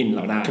LinkedIn เ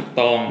ราได้ถูก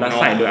ต้องแล้ว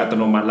ใส่โดยอัต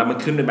โนมัติแล้วมัน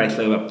ขึ้นเป็นใบเซ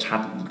อร์แบบชัด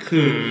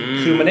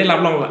คือมันได้รับ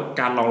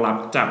การรองรับ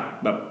จาก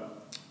แบบ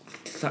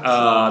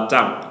จ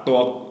าก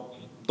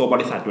ตัวบ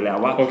ริษัทอยู่แล้ว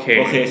ว่าโอเค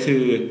คื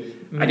อ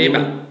อันนี้แบ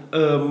บ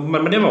มั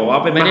นไม่ได้บอกว่า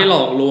เป็นไม่ได้หล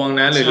อกลวง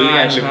นะหรือเรี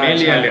ยนหรือไม่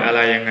เรียนหรืออะไร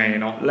ยังไง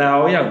เนาะแล้ว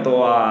อย่างตั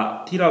ว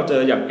ที่เราเจ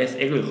ออย่าง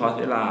SX หรือ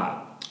Coursera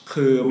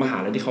คือมหา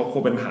ลัยที่เขาค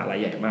งเป็นมหาลัย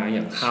ใหญ่มากอ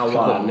ย่าง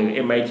Harvard หรือ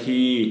MIT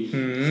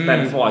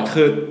Stanford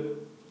คือ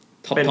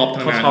ท็อ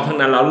ปทั้ง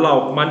นั้นแล้วเรา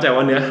มั่นใจ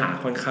ว่าเนื้อหา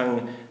ค่อนข้าง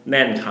แ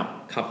น่นครับ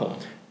ครับผม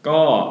ก็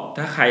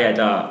ถ้าใครอยาก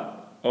จะ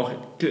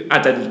คืออา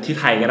จจะที่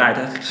ไทยก็ได้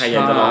ถ้าใครอย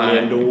ากจะลองเรี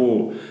ยนดู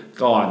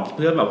ก่อนเ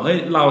พื่อแบบเฮ้ย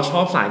เราช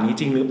อบสายนี้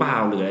จริงหรือเปล่า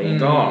หรืออะไร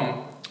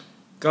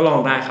ก็ลอง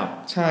ได้ครับ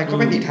ใช่ก็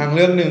เป็นอีกทางเ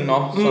ลือกนึงเนา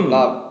ะสำห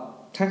รับ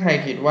ถ้าใคร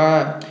คิดว่า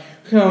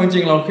คือเราจ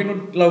ริงๆเรา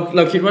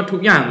คิดว่าทุ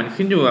กอย่างมัน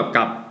ขึ้นอยู่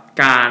กับ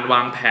การว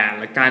างแผน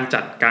และการ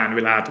จัดการเว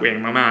ลาตัวเอง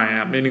มากๆนะ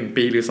ครับใน1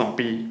ปีหรือ2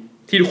ปี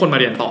ที่ทุกคนมา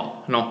เรียนต่อ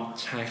เนาะ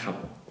ใช่ครับ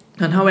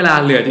ถ้าเวลา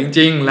เหลือจ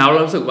ริงๆแล้วเร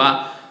ารู้สึกว่า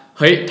เ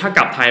ฮ้ยถ้าก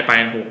ลับไทยไป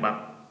โหแบบ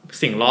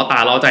สิ่งล่อตา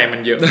ล่อใจมั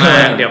นเยอะมา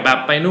กเดี๋ยวแบบ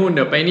ไปนู่นเ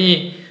ดี๋ยวไปนี่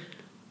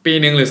ปี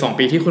นึงหรือ2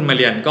ปีที่คุณมา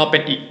เรียนก็เป็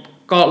นอีก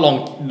ก็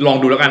ลอง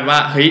ดูแล้วกันว่า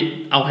เฮ้ย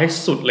เอาให้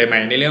สุดเลยไหม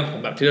ในเรื่องของ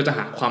แบบที่เราจะห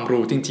าความ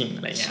รู้จริงๆอ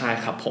ะไรเงี้ยใช่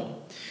ครับผม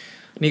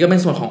นี่ก็เป็น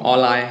ส่วนของออน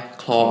ไลน์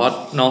คลอส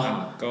เนาะ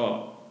ก็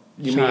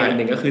ยิ่งมีอันห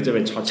นึ่งก็คือจะเ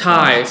ป็นช็อตใ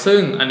ช่ซึ่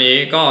งอันนี้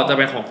ก็จะเ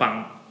ป็นของฝั่ง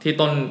ที่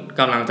ต้น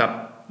กำลังจะ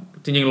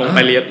จริงๆลง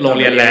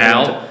เรียนแล้ว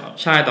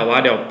ใช่แต่ว่า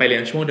เดี๋ยวไปเรี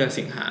ยนช่วงเดือน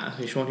สิงหา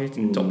คือช่วงที่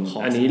จบคอ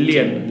ร์สอันนี้เรี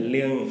ย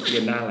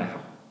นด้านอะไรครั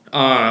บ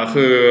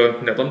คือ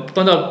เดี๋ยว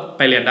ต้นจะไ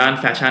ปเรียนด้าน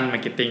แฟชั่นมา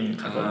ร์เก็ตติ้ง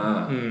ครับ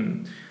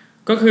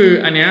ก็คือ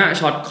อันเนี้ย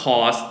ช็อตคอ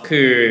ร์ส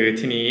คือ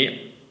ทีนี้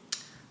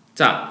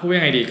จะพูด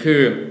ยังไงดีคื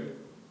อ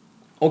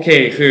โอเค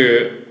คือ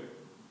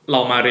เรา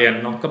มาเรียน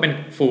เนาะก็เป็น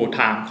full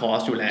time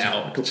course อยู่แล้ว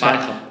ถูกป่ะ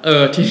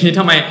ทีนี้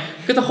ทำไม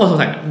ก็จะคนสง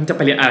สัยมันจะไ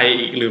ปเรียนอะไร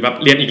อีกหรือแบบ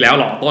เรียนอีกแล้ว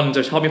หรอต้นจ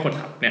ะชอบมีคน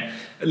ถามเนี่ย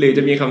หรือจ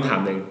ะมีคำถาม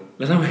หนึ่งแ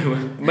ล้วทำไม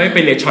ไม่ไป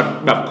เรียนช็อต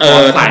แบบ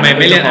ทำไม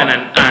ไม่เรียนอันนั้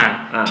น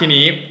ที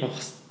นี้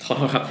ขอโ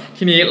ทษครับ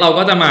ทีนี้เรา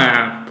ก็จะมา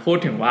พูด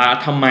ถึงว่า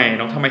ทำไม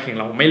ถึง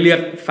เราไม่เลือ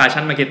กแฟ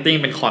ชั่นมาร์เก็ตติ้ง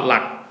เป็นคอร์สหลั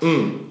ก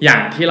อย่า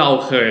งที่เรา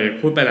เคย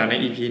พูดไปแล้วใน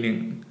EP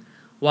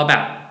 1ว่าแบ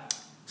บ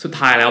สุด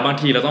ท้ายแล้วบาง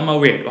ทีเราต้องมา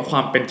เวทว่าคว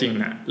ามเป็นจริง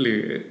นะหรื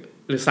อ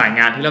สาย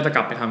งานที่เราจะก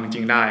ลับไปทำจ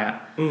ริงๆได้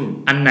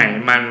อันไหน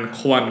มัน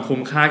ควรคุ้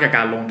มค่ากับก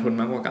ารลงทุน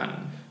มากกว่ากัน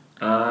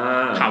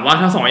ถามว่า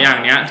ทั้ง2อย่าง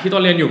เนี้ยที่ต้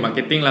นเรียนอยู่มาร์เ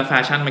ก็ตติ้งและแฟ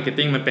ชั่นมาร์เก็ต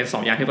ติ้งมันเป็น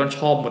2อย่างที่ต้นช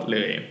อบหมดเล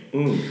ย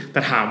แต่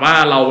ถามว่า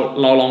เรา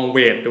ลองเว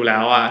ทดูแล้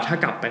วอะถ้า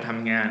กลับไปท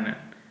ำงา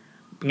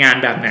น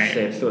แบบไหน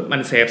มั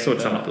นเซฟสุด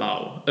สำหรับเรา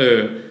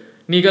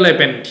นี่ก็เลย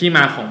เป็นที่ม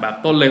าของแบบ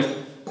ต้นเลย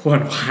ควร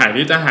ขวาย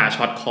ที่จะหา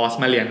ช็อตคอร์ส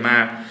มาเรียนมา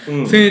ก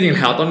ซึ่งจริงๆแ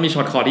ล้วต้นมีช็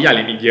อตคอร์สที่อยากเ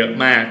รียนอีกเยอะ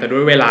มากแต่ด้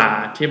วยเวลา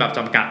ที่แบบจ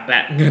ำกัดแล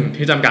ะเงิน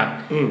ที่จำกัด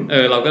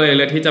เราก็เลยเ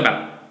ลือกที่จะแบบ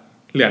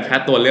เหลือแค่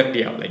ตัวเลือกเ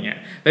ดียวอะไรเงี้ย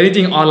แล้วจ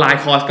ริงๆออนไล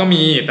น์คอร์สก็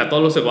มีแต่ต้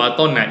นรู้สึกว่า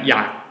ต้นน่ะอย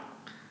าก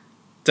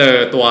เจอ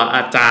ตัวอ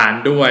าจาร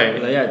ย์ด้วย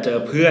แล้วอยากเจอ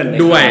เพื่อน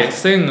ด้วย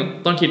ซึ่ง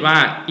ต้นคิดว่า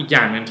อีกอ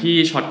ย่างนึงที่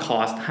ช็อตคอ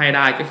ร์สให้ไ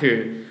ด้ก็คือ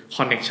ค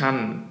อนเนคชั่น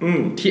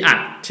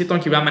ที่ต้น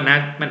คิดว่ามัน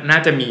น่า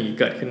จะมี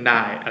เกิดขึ้นไ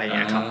ด้อะไรเ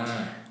งี้ยครับ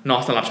เนา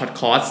ะสำหรับช็อต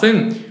คอร์สซึ่ง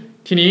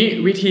ทีนี้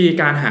วิธี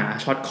การหา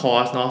ช็อตคอ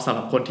ร์สเนาะสำห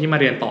รับคนที่มา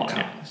เรียนต่อเ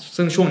นี่ย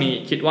ซึ่งช่วงนี้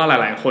คิดว่าห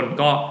ลายๆคน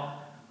ก็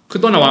คือ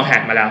ต้นวางแผ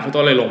นมาแล้วคือ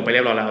ต้นเลยลงไปเรี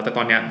ยบร้อยแล้วแต่ต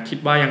อนนี้คิด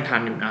ว่ายังทั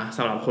นอยู่นะส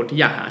ำหรับคนที่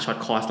อยากหาช็อต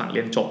คอร์สหลังเ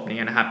รียนจบ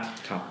นี่นะครับ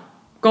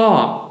ก็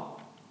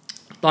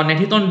ตอนนี้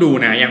ที่ต้นดู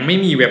นะยังไม่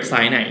มีเว็บไซ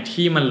ต์ไหน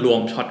ที่มันรว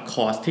มช็อตค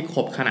อร์สที่คร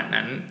บขนาด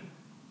นั้น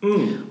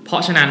เพรา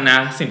ะฉะนั้นนะ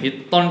สิ่งที่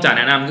ต้นจะแ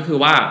นะนำก็คือ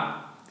ว่า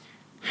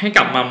ให้ก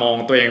ลับมามอง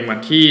ตัวเองเหมือน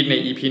ที่ใน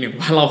EP 1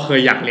ว่าเราเคย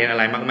อยากเรียนอะ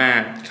ไรมา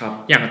ก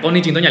ๆอย่างต้นจ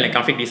ริงๆต้นอยากเรียนก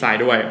ราฟิกดีไซ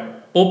น์ด้วย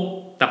ปุ๊บ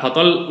แต่พอ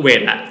ต้นเว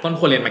ทอะต้น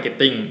ควรเรียนมาร์เก็ต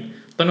ติ้ง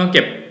ต้นต้องเ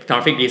ก็บกรา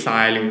ฟิกดีไซ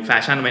น์หรือแฟ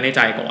ชั่นไว้ในใ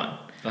จก่อน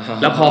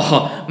แล้วพอ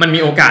มันมี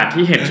โอกาส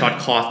ที่เห็นช็อต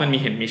คอร์สมัน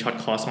มีช็อต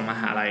คอร์สของม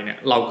หาลัยเนี่ย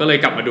เราก็เลย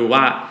กลับมาดู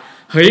ว่า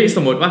เฮ้ยส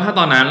มมติว่าถ้า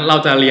ตอนนั้นเรา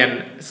จะเรียน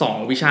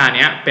2วิชาเ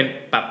นี้ยเป็น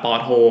แบบป.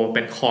โทเ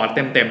ป็นคอร์ส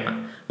เต็มๆอะ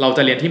เราจ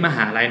ะเรียนที่มห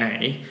าลัยไหน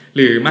ห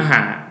รือม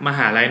ห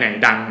าลัยไหน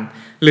ดัง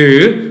หรือ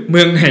เ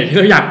มืองไหนที่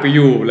เราอยากไปอ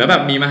ยู่แล้วแบ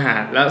บมีมหา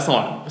แล้ว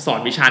สอน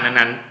วิชา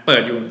นั้นๆเปิ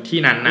ดอยู่ที่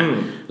นั้นนะ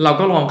เรา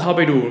ก็ลองเข้าไ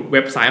ปดูเ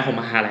ว็บไซต์ของ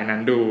มหาลัยนั้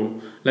นดู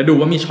แล้วดู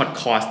ว่ามีช็อต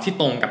คอร์สที่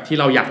ตรงกับที่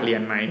เราอยากเรีย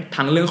นไหม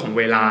ทั้งเรื่องของ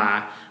เวลา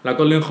แล้ว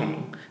ก็เรื่องของ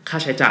ค่า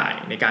ใช้จ่าย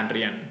ในการเ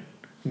รียน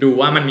ดู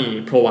ว่ามันมี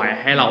provide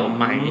ให้เรา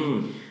ไหม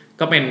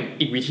ก็เป็น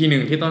อีกวิธีหนึ่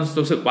งที่ต้อง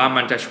รู้สึกว่า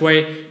มันจะช่วย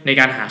ใน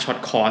การหาช็อต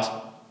คอร์ส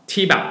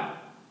ที่แบบ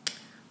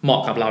เหมา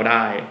ะกับเราไ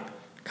ด้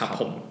ครับ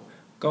ผม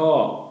ก็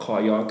ขอ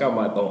ย้อนกลับ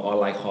มาตรงออน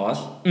ไลน์คอร์ส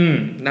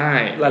ได้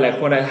หลายๆ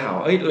คนได้ถาม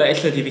แล้วไอ้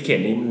เซอร์ติฟิเคท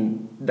นี้มัน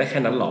ได้แค่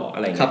นั้นหรออะ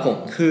ไรครับผม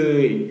คือ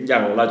อย่า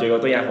งเราจะยก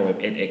ตัวอย่างของเว็บ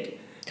edX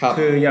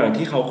คืออย่าง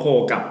ที่เขาโค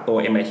กับตัว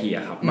MIT อ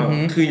ะครับ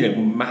คืออย่าง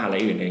มหาลั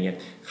ยอื่นอย่างเงี้ย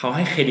เขาใ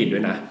ห้เครดิตด้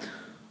วยนะ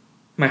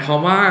หมายความ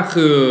ว่า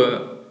คื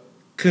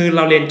อเ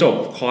ราเรียนจบ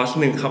คอร์ส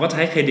นึงเขาก็จะ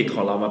ให้เครดิตข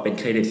องเรามาเป็น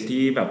เครดิต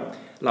ที่แบบ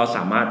เราส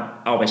ามารถ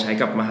เอาไปใช้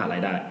กับมหาลั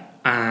ยได้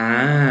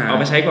เอา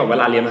ไปใช้กับเว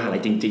ลาเรียนมหาลั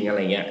ยจริงๆอะไร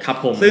เงี้ยครับ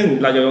ผมซึ่ง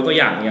เราจะยกตัว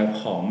อย่าง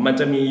ของมัน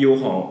จะมียู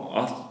ของ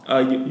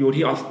ยู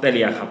ที่ออสเตรเ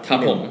ลียครับครับ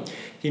ผม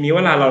ทีนี้เว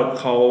ลา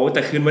เขาจ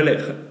ะขึ้นไว้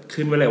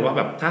เลยว่าแ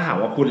บบถ้าหาก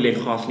ว่าคุณเรียน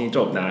คอร์สนี้จ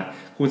บนะ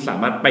คุณสา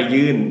มารถไป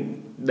ยื่น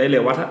ได้เล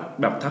ยว่า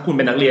ถ้าคุณเ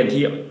ป็นนักเรียน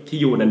ที่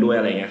ยูนั้นด้วย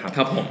อะไรเงี้ยครับค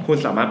รับผมคุณ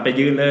สามารถไป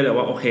ยื่นเลย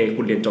ว่าโอเค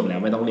คุณเรียนจบแล้ว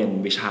ไม่ต้องเรียน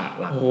วิชา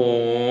หลักโอ้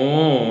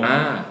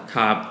ค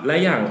รับและ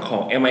อย่างขอ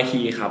ง MIT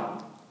ครับ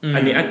อั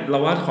นนี้เรา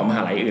ว่าของมห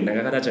าลัยอื่น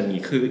ก็น่าจะมี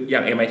คืออย่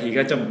าง MIT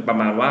ก็จะประ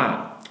มาณว่า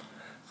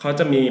เขา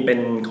จะมีเป็น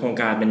โครง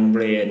การเป็นเบ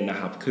รนนะ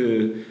ครับคือ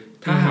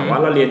ถ้าหากว่า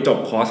เราเรียนจบ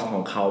คอร์สขอ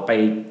งเขาไป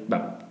แบ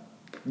บ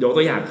ยก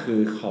ตัวอย่างคือ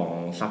ของ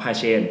Supply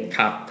Chain ค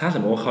รับถ้าส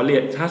มมติ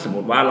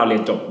ว่าเราเรีย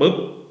นจบปุ๊บ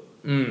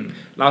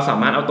เราสา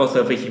มารถเอาตัว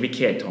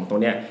Certificate ของตัว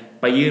เนี้ย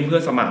ไปยื่นเพื่อ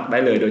สมัครได้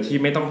เลยโดยที่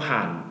ไม่ต้องผ่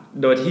าน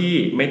โดยที่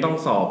ไม่ต้อง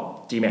สอบ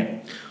GMAT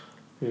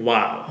ว้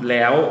าวแ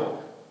ล้ว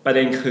ประเ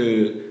ด็นคือ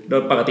โด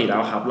ยปกติแล้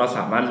วครับเราส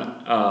ามารถ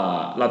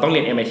เราต้องเรี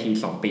ยน MIT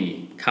 2 ปี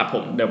ครับผ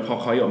มเดี๋ยวพอ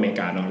เขาอยู่อเมริ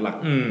กาเนาะหลัก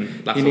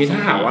ทีนี้ถ้า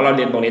หากว่าเราเ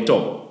รียนตรงนี้จ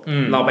บ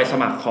เราไปส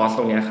มัครคอร์สต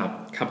รงนี้ครับ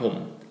ครับผม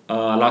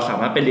เราสา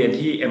มารถไปเรียน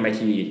ที่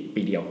MIT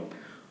ปีเดียว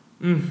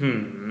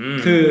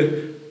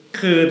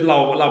คือเ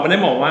ราไม่ได้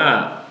มองว่า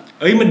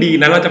มันดี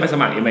นะเราจะไปส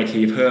มัคร MIT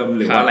เพิ่มห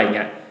รือว่าอะไรเ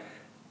งี้ย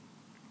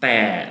แต่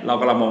เรา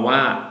กำลังมองว่า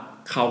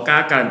เขากล้า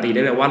การันตีไ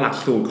ด้เลยว่าหลัก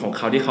สูตรของเ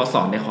ขาที่เขาส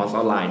อนในคอร์สอ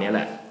อนไลน์เนี่ยแ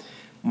หละ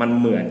มัน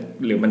เหมือน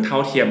หรือมันเท่า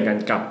เทียมกัน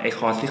กับไอ้ค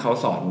อร์สที่เขา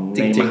สอนใ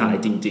นมหาลั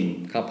ยจริง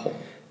ๆครับผม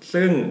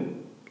ซึ่ง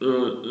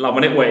เราไ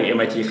ม่ได้อวย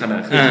MIT ขนา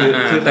ด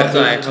คือแต่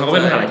เขาก็เป็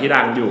นมหาลัยที่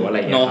ดังอยู่อะไร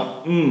อย่างเงี้ยครับ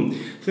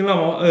ซึ่งเรา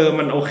ว่า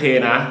มันโอเค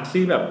นะ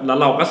ที่แบบแล้ว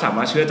เราก็สาม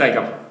ารถเชื่อใจ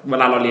กับเว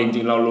ลาเราเรียนจ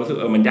ริงเรารู้สึก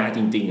มันยากจ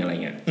ริงๆอะไร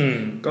เงี้ย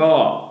ก็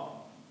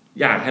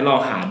อยากให้ลอง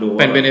หาดู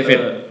เป็น benefit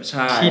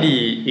ที่ดี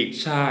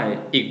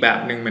อีกแบบ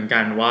นึงเหมือนกั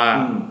นว่า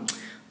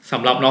ส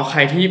ำหรับใค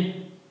รที่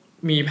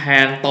มีแผ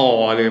นต่อ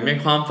หรือมี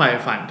ความใฝ่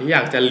ฝันที่อย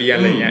ากจะเรียน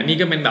อะไรเงี้ยนี่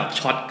ก็เป็นแบบ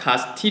ช็อตคั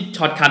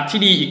ทที่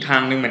ดีอีกทา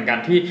งนึงเหมือนกัน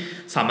ที่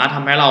สามารถท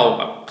ำให้เรา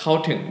แบบเข้า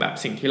ถึงแบบ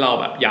สิ่งที่เรา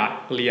แบบอยาก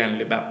เรียนห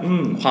รือแบบ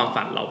ความ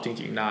ฝันเราจ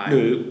ริงๆได้ห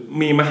รือ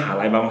มีมหา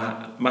ลัยบาง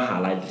มหา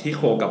ลัยที่โ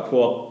คกับพ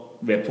วก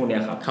เว็บพวกนี้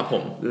ครับครับผ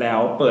มแล้ว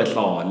เปิดส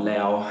อนแ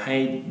ล้วให้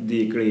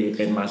ดีกรีเ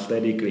ป็นมาสเตอ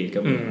ร์ดีกรีก็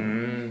มี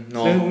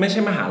ซึ่งไม่ใช่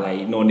มหาลัย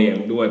โนเนม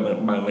ด้วย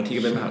บางที่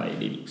ก็เป็นมหาลัย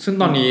ดีซึ่ง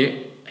ตอนนี้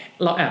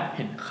เราแอบเ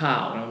ห็นข่า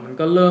วนะมัน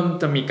ก็เริ่ม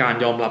จะมีการ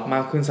ยอมรับม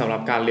ากขึ้นสำหรั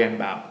บการเรียน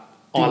แบบ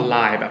ออนไล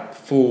น์แบบ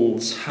ฟูล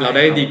เราไ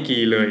ด้ดีกรี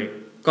เลย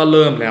ก็เ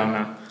ริ่มแล้วน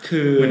ะ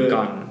คือเหมือน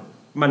กัน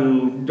มัน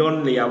ย่น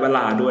ระยะเวล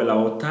าด้วยแล้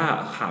วถ้า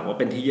หากว่า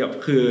เป็นที่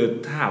คือ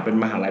ถ้าหากเป็น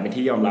มหาลัยเป็น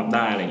ที่ยอมรับไ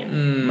ด้อะไรเงี้ย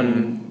มัน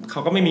เขา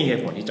ก็ไม่มีเห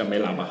ตุผลที่จะไม่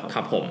รับอะครับค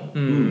รับผม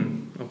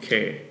โอเค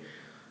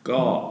ก็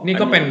นี่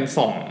ก็เป็นส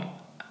อง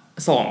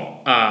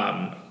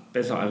เ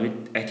ป็น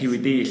2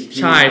 activity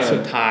ใช่สุ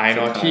ดท้ายเ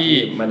นาะที่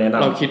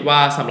เราคิดว่า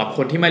สำหรับค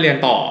นที่มาเรียน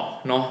ต่อ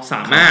เนาะส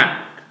ามารถ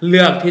เ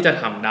ลือกที่จะ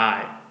ทำได้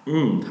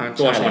ทั้ง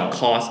ตัวช็อตค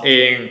อร์สเอ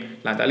ง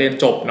หลังจากเรียน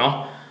จบเนาะ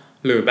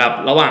หรือแบบ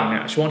ระหว่างเนี่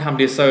ยช่วงท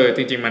ำดีเซอร์จ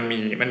ริงๆมัน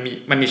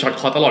มีช็อต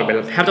คอร์สตลอดเวล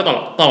าแทบจะต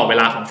ลอดเว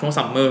ลาของช่วง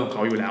ซัมเมอร์ของเข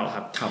าอยู่แล้วค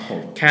รับครับผ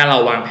มแค่เรา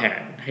วางแผ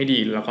นให้ดี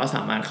แล้วก็ส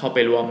ามารถเข้าไป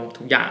ร่วม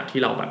ทุกอย่างที่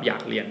เราแบบอยา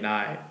กเรียนไ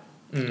ด้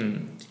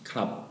ค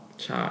รับ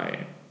ใช่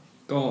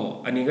ก็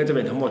อันนี้ก็จะเ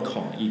ป็นทั้งหมดข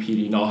อง EP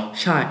นี้เนาะ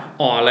ใช่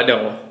แล้วเดี๋ย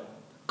ว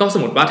ก็ส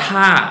มมติว่า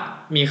ถ้า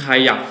มีใคร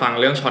อยากฟัง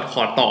เรื่องช็อตค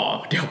อร์สต่อ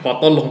เดี๋ยวพอ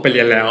ต้นลงไปเ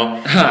รียนแล้ว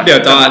เดี๋ยว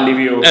จะรี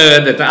วิว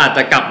เดี๋ยวจะอาจจ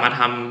ะกลับมาท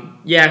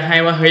ำแยกให้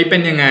ว่าเฮ้ยเป็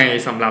นยังไง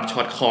สำหรับช็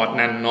อตคอร์ส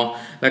นั้นเนาะ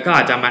แล้วก็อ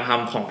าจจะมาท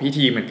ำของพิ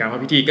ธีเหมือนกันเพรา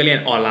ะพิธีก็เรียน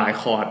ออนไลน์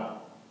คอร์ส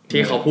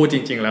ที่เขาพูดจ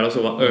ริงๆแล้วรู้สึ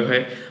กว่าเฮ้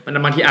ยมัน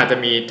บางทีอาจจะ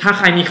มีถ้าใ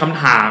ครมีค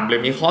ำถามหรื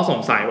อมีข้อสง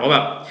สัยว่าแบ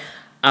บ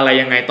อะไร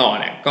ยังไงต่อ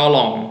เนี่ยก็ล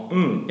อง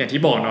อย่างที่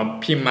บอกเนาะ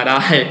พิมพ์มาไ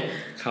ด้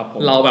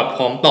เราแบบพ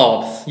ร้อมตอบ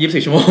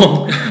24ชั่วโมง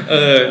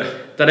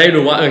จะได้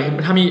รู้ว่า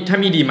ถ้า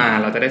มีดีมา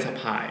เราจะได้ซัพ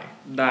พลาย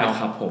ได้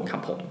ครับผ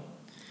ม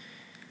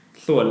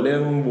ส่วนเรื่อ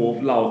งวูฟ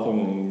เราคง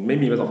ไม่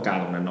มีประสบการ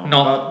ณ์ตรงนั้นเนาะ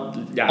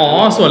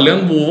ส่วนเรื่อ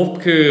งวูฟ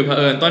คือเผ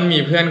อิญต้นมี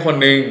เพื่อนคน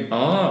นึง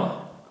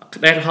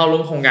ได้เข้าร่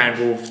วมโครงการ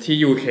วูฟที่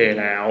UK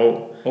แล้ว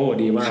โอ้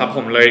ดีมากครับผ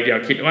มเลยเดี๋ยว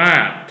คิดว่า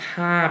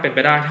ถ้าเป็นไป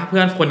ได้ถ้าเพื่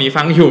อนคนนี้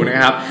ฟังอยู่น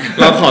ะครับ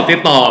เราขอติด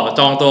ต่อ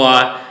จองตัว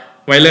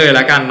ไว้เลยแ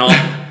ล้วกันเนาะ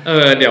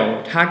เดี๋ยว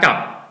ถ้ากลับ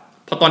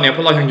เพราะตอนนี้พ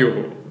วกเรายังอยู่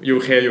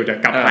UK อยู่เดี๋ยว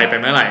กลับไทยไป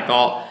เมื่อไหร่ก็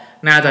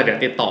น่าจะเดี๋ยว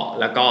ติดต่อ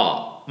แล้วก็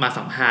มา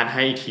สัมภาษณ์ใ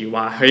ห้อีกที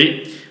ว่าเฮ้ย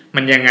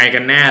มันยังไงกั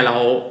นแน่แล้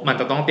วมัน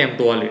จะต้องเตรียม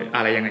ตัวหรืออ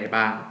ะไรยังไง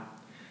บ้าง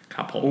ค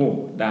รับผม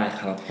ได้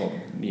ครับผม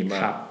ดีมา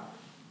ก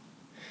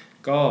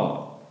ก็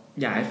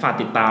อยากให้ฝาก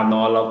ติดตามเน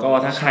าะแล้วก็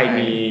ถ้าใคร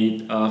มี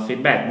ฟี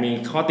ดแบ็กมี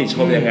ข้อติช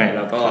มยังไงแ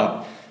ล้วก็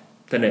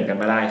เสนอกัน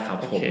มาได้ครับ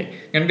ผม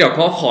งั้นเดี๋ยว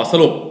ก็ขอส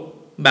รุป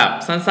แบบ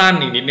สั้น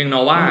ๆอีกนิดนึงเน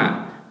าะว่า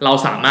เรา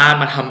สามารถ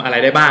มาทำอะไร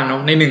ได้บ้างเนา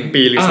ะใน1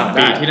ปีหรือ2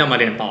ปีที่เรามา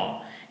เรียนต่อ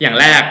อย่าง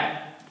แรก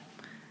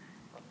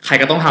ใคร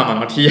ก็ต้องทำเ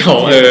นาะเที่ยว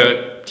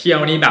เที่ยว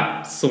นี่แบบ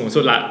สูงสุ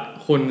ดละ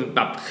คุณแบ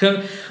บ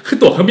คือ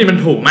ตั๋วเครื่องบินมัน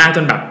ถูกมากจ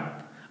นแบบ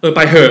ไป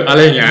เถอะอะไร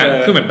อย่างเงี้ย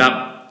คือเหมือนแบบ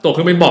ตั๋วเค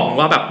รื่องบินบอก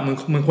ว่าแบบ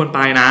มึงควรไป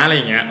นะอะไรอ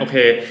ย่างเงี้ยโอเค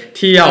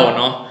เที่ยว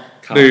เนาะ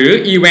หรือ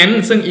อีเวน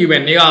ต์ซึ่งอีเว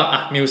นต์นี่ก็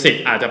มิวสิก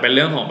อาจจะเป็นเ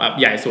รื่องของแบบ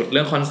ใหญ่สุดเ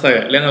รื่องคอนเสิ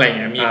ร์ตเรื่องอะไรเ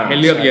งี้ยมีให้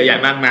เลือกเยอะแยะ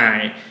มากมาย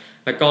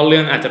แล้วก็เรื่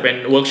องอาจจะเป็น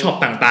เวิร์กช็อป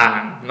ต่า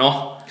งๆเนาะ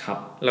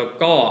แล้ว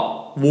ก็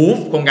วูฟ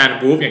โครงการ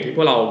วูฟอย่างที่พ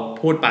วกเรา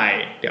พูดไป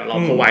เดี๋ยวเรา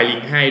โพรไวด์ลิง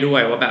ก์ให้ด้ว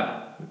ยว่าแบบ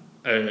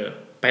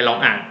ไปลอง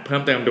อ่านเพิ่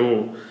มเติมดู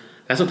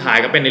และสุดท้าย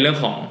ก็เป็นในเรื่อง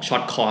ของช็อ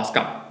ตคอร์ส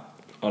กับ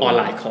ออนไ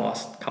ลน์คอร์ส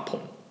ครับผ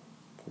ม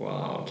ว้า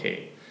วโอเค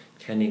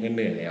แค่นี้ก็เห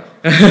นื่อยแล้ว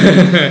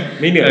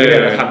ไม่เหนื่อยเล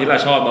ยนะคำที่เรา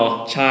ชอบเนาะ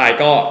ใช่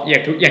ก็อ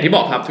ย่างที่บ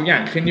อกครับทุกอย่า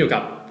งขึ้นอยู่กั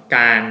บก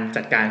าร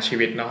จัดการชี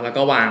วิตเนาะแล้ว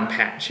ก็วางแผ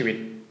นชีวิต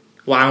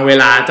วางเว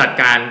ลาจัด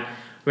การ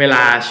เวล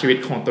าชีวิต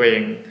ของตัวเอ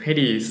งให้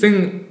ดีซึ่ง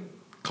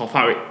ขอฝ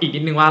ากอีกนิ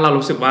ดนึงว่าเรา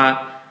รู้สึกว่า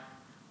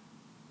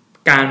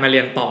การมาเรี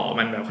ยนต่อ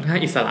มันแบบค่อนข้า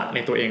งอิสระใน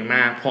ตัวเองม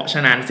ากเพราะฉ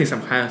ะนั้นสิ่งส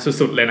ำคัญ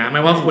สุดๆเลยนะไ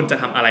ม่ว่าคุณจะ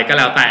ทำอะไรก็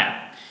แล้วแต่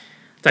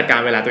จัดการ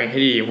เวลาตัวเองใ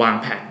ห้ดีวาง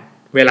แผน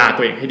เวลา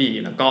ตัวเองให้ดี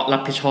แล้วก็รั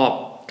บผิดชอบ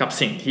กับ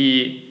สิ่ง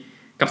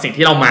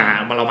ที่เรามา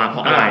เพร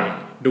าะอะไร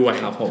ด้วย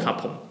ครับ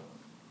ผม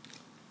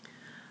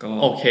ก็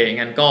โอเค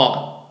งั้นก็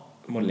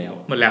หมดแ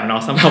ล้วเนา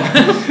ะสำหรับ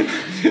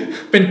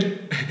เ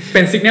ป็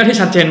นสัญญาณที่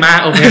ชัดเจนมาก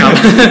โอเคครับ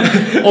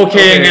โอเค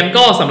งั้น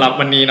ก็สำหรับ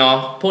วันนี้เนาะ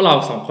พวกเรา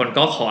2คน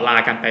ก็ขอลา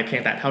กันไปเพีย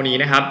งแต่เท่านี้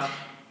นะครับ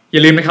อย่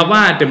าลืมนะครับว่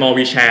า the more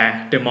we share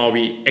the more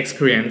we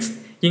experience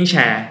ยิ่งแช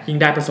ร์ยิ่ง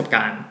ได้ประสบก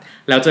ารณ์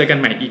แล้วเจอกัน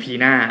ใหม่ EP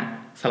หน้า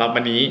สำหรับ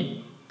วันนี้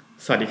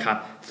สวัสดีครับ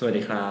สวัส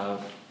ดีครั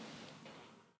บ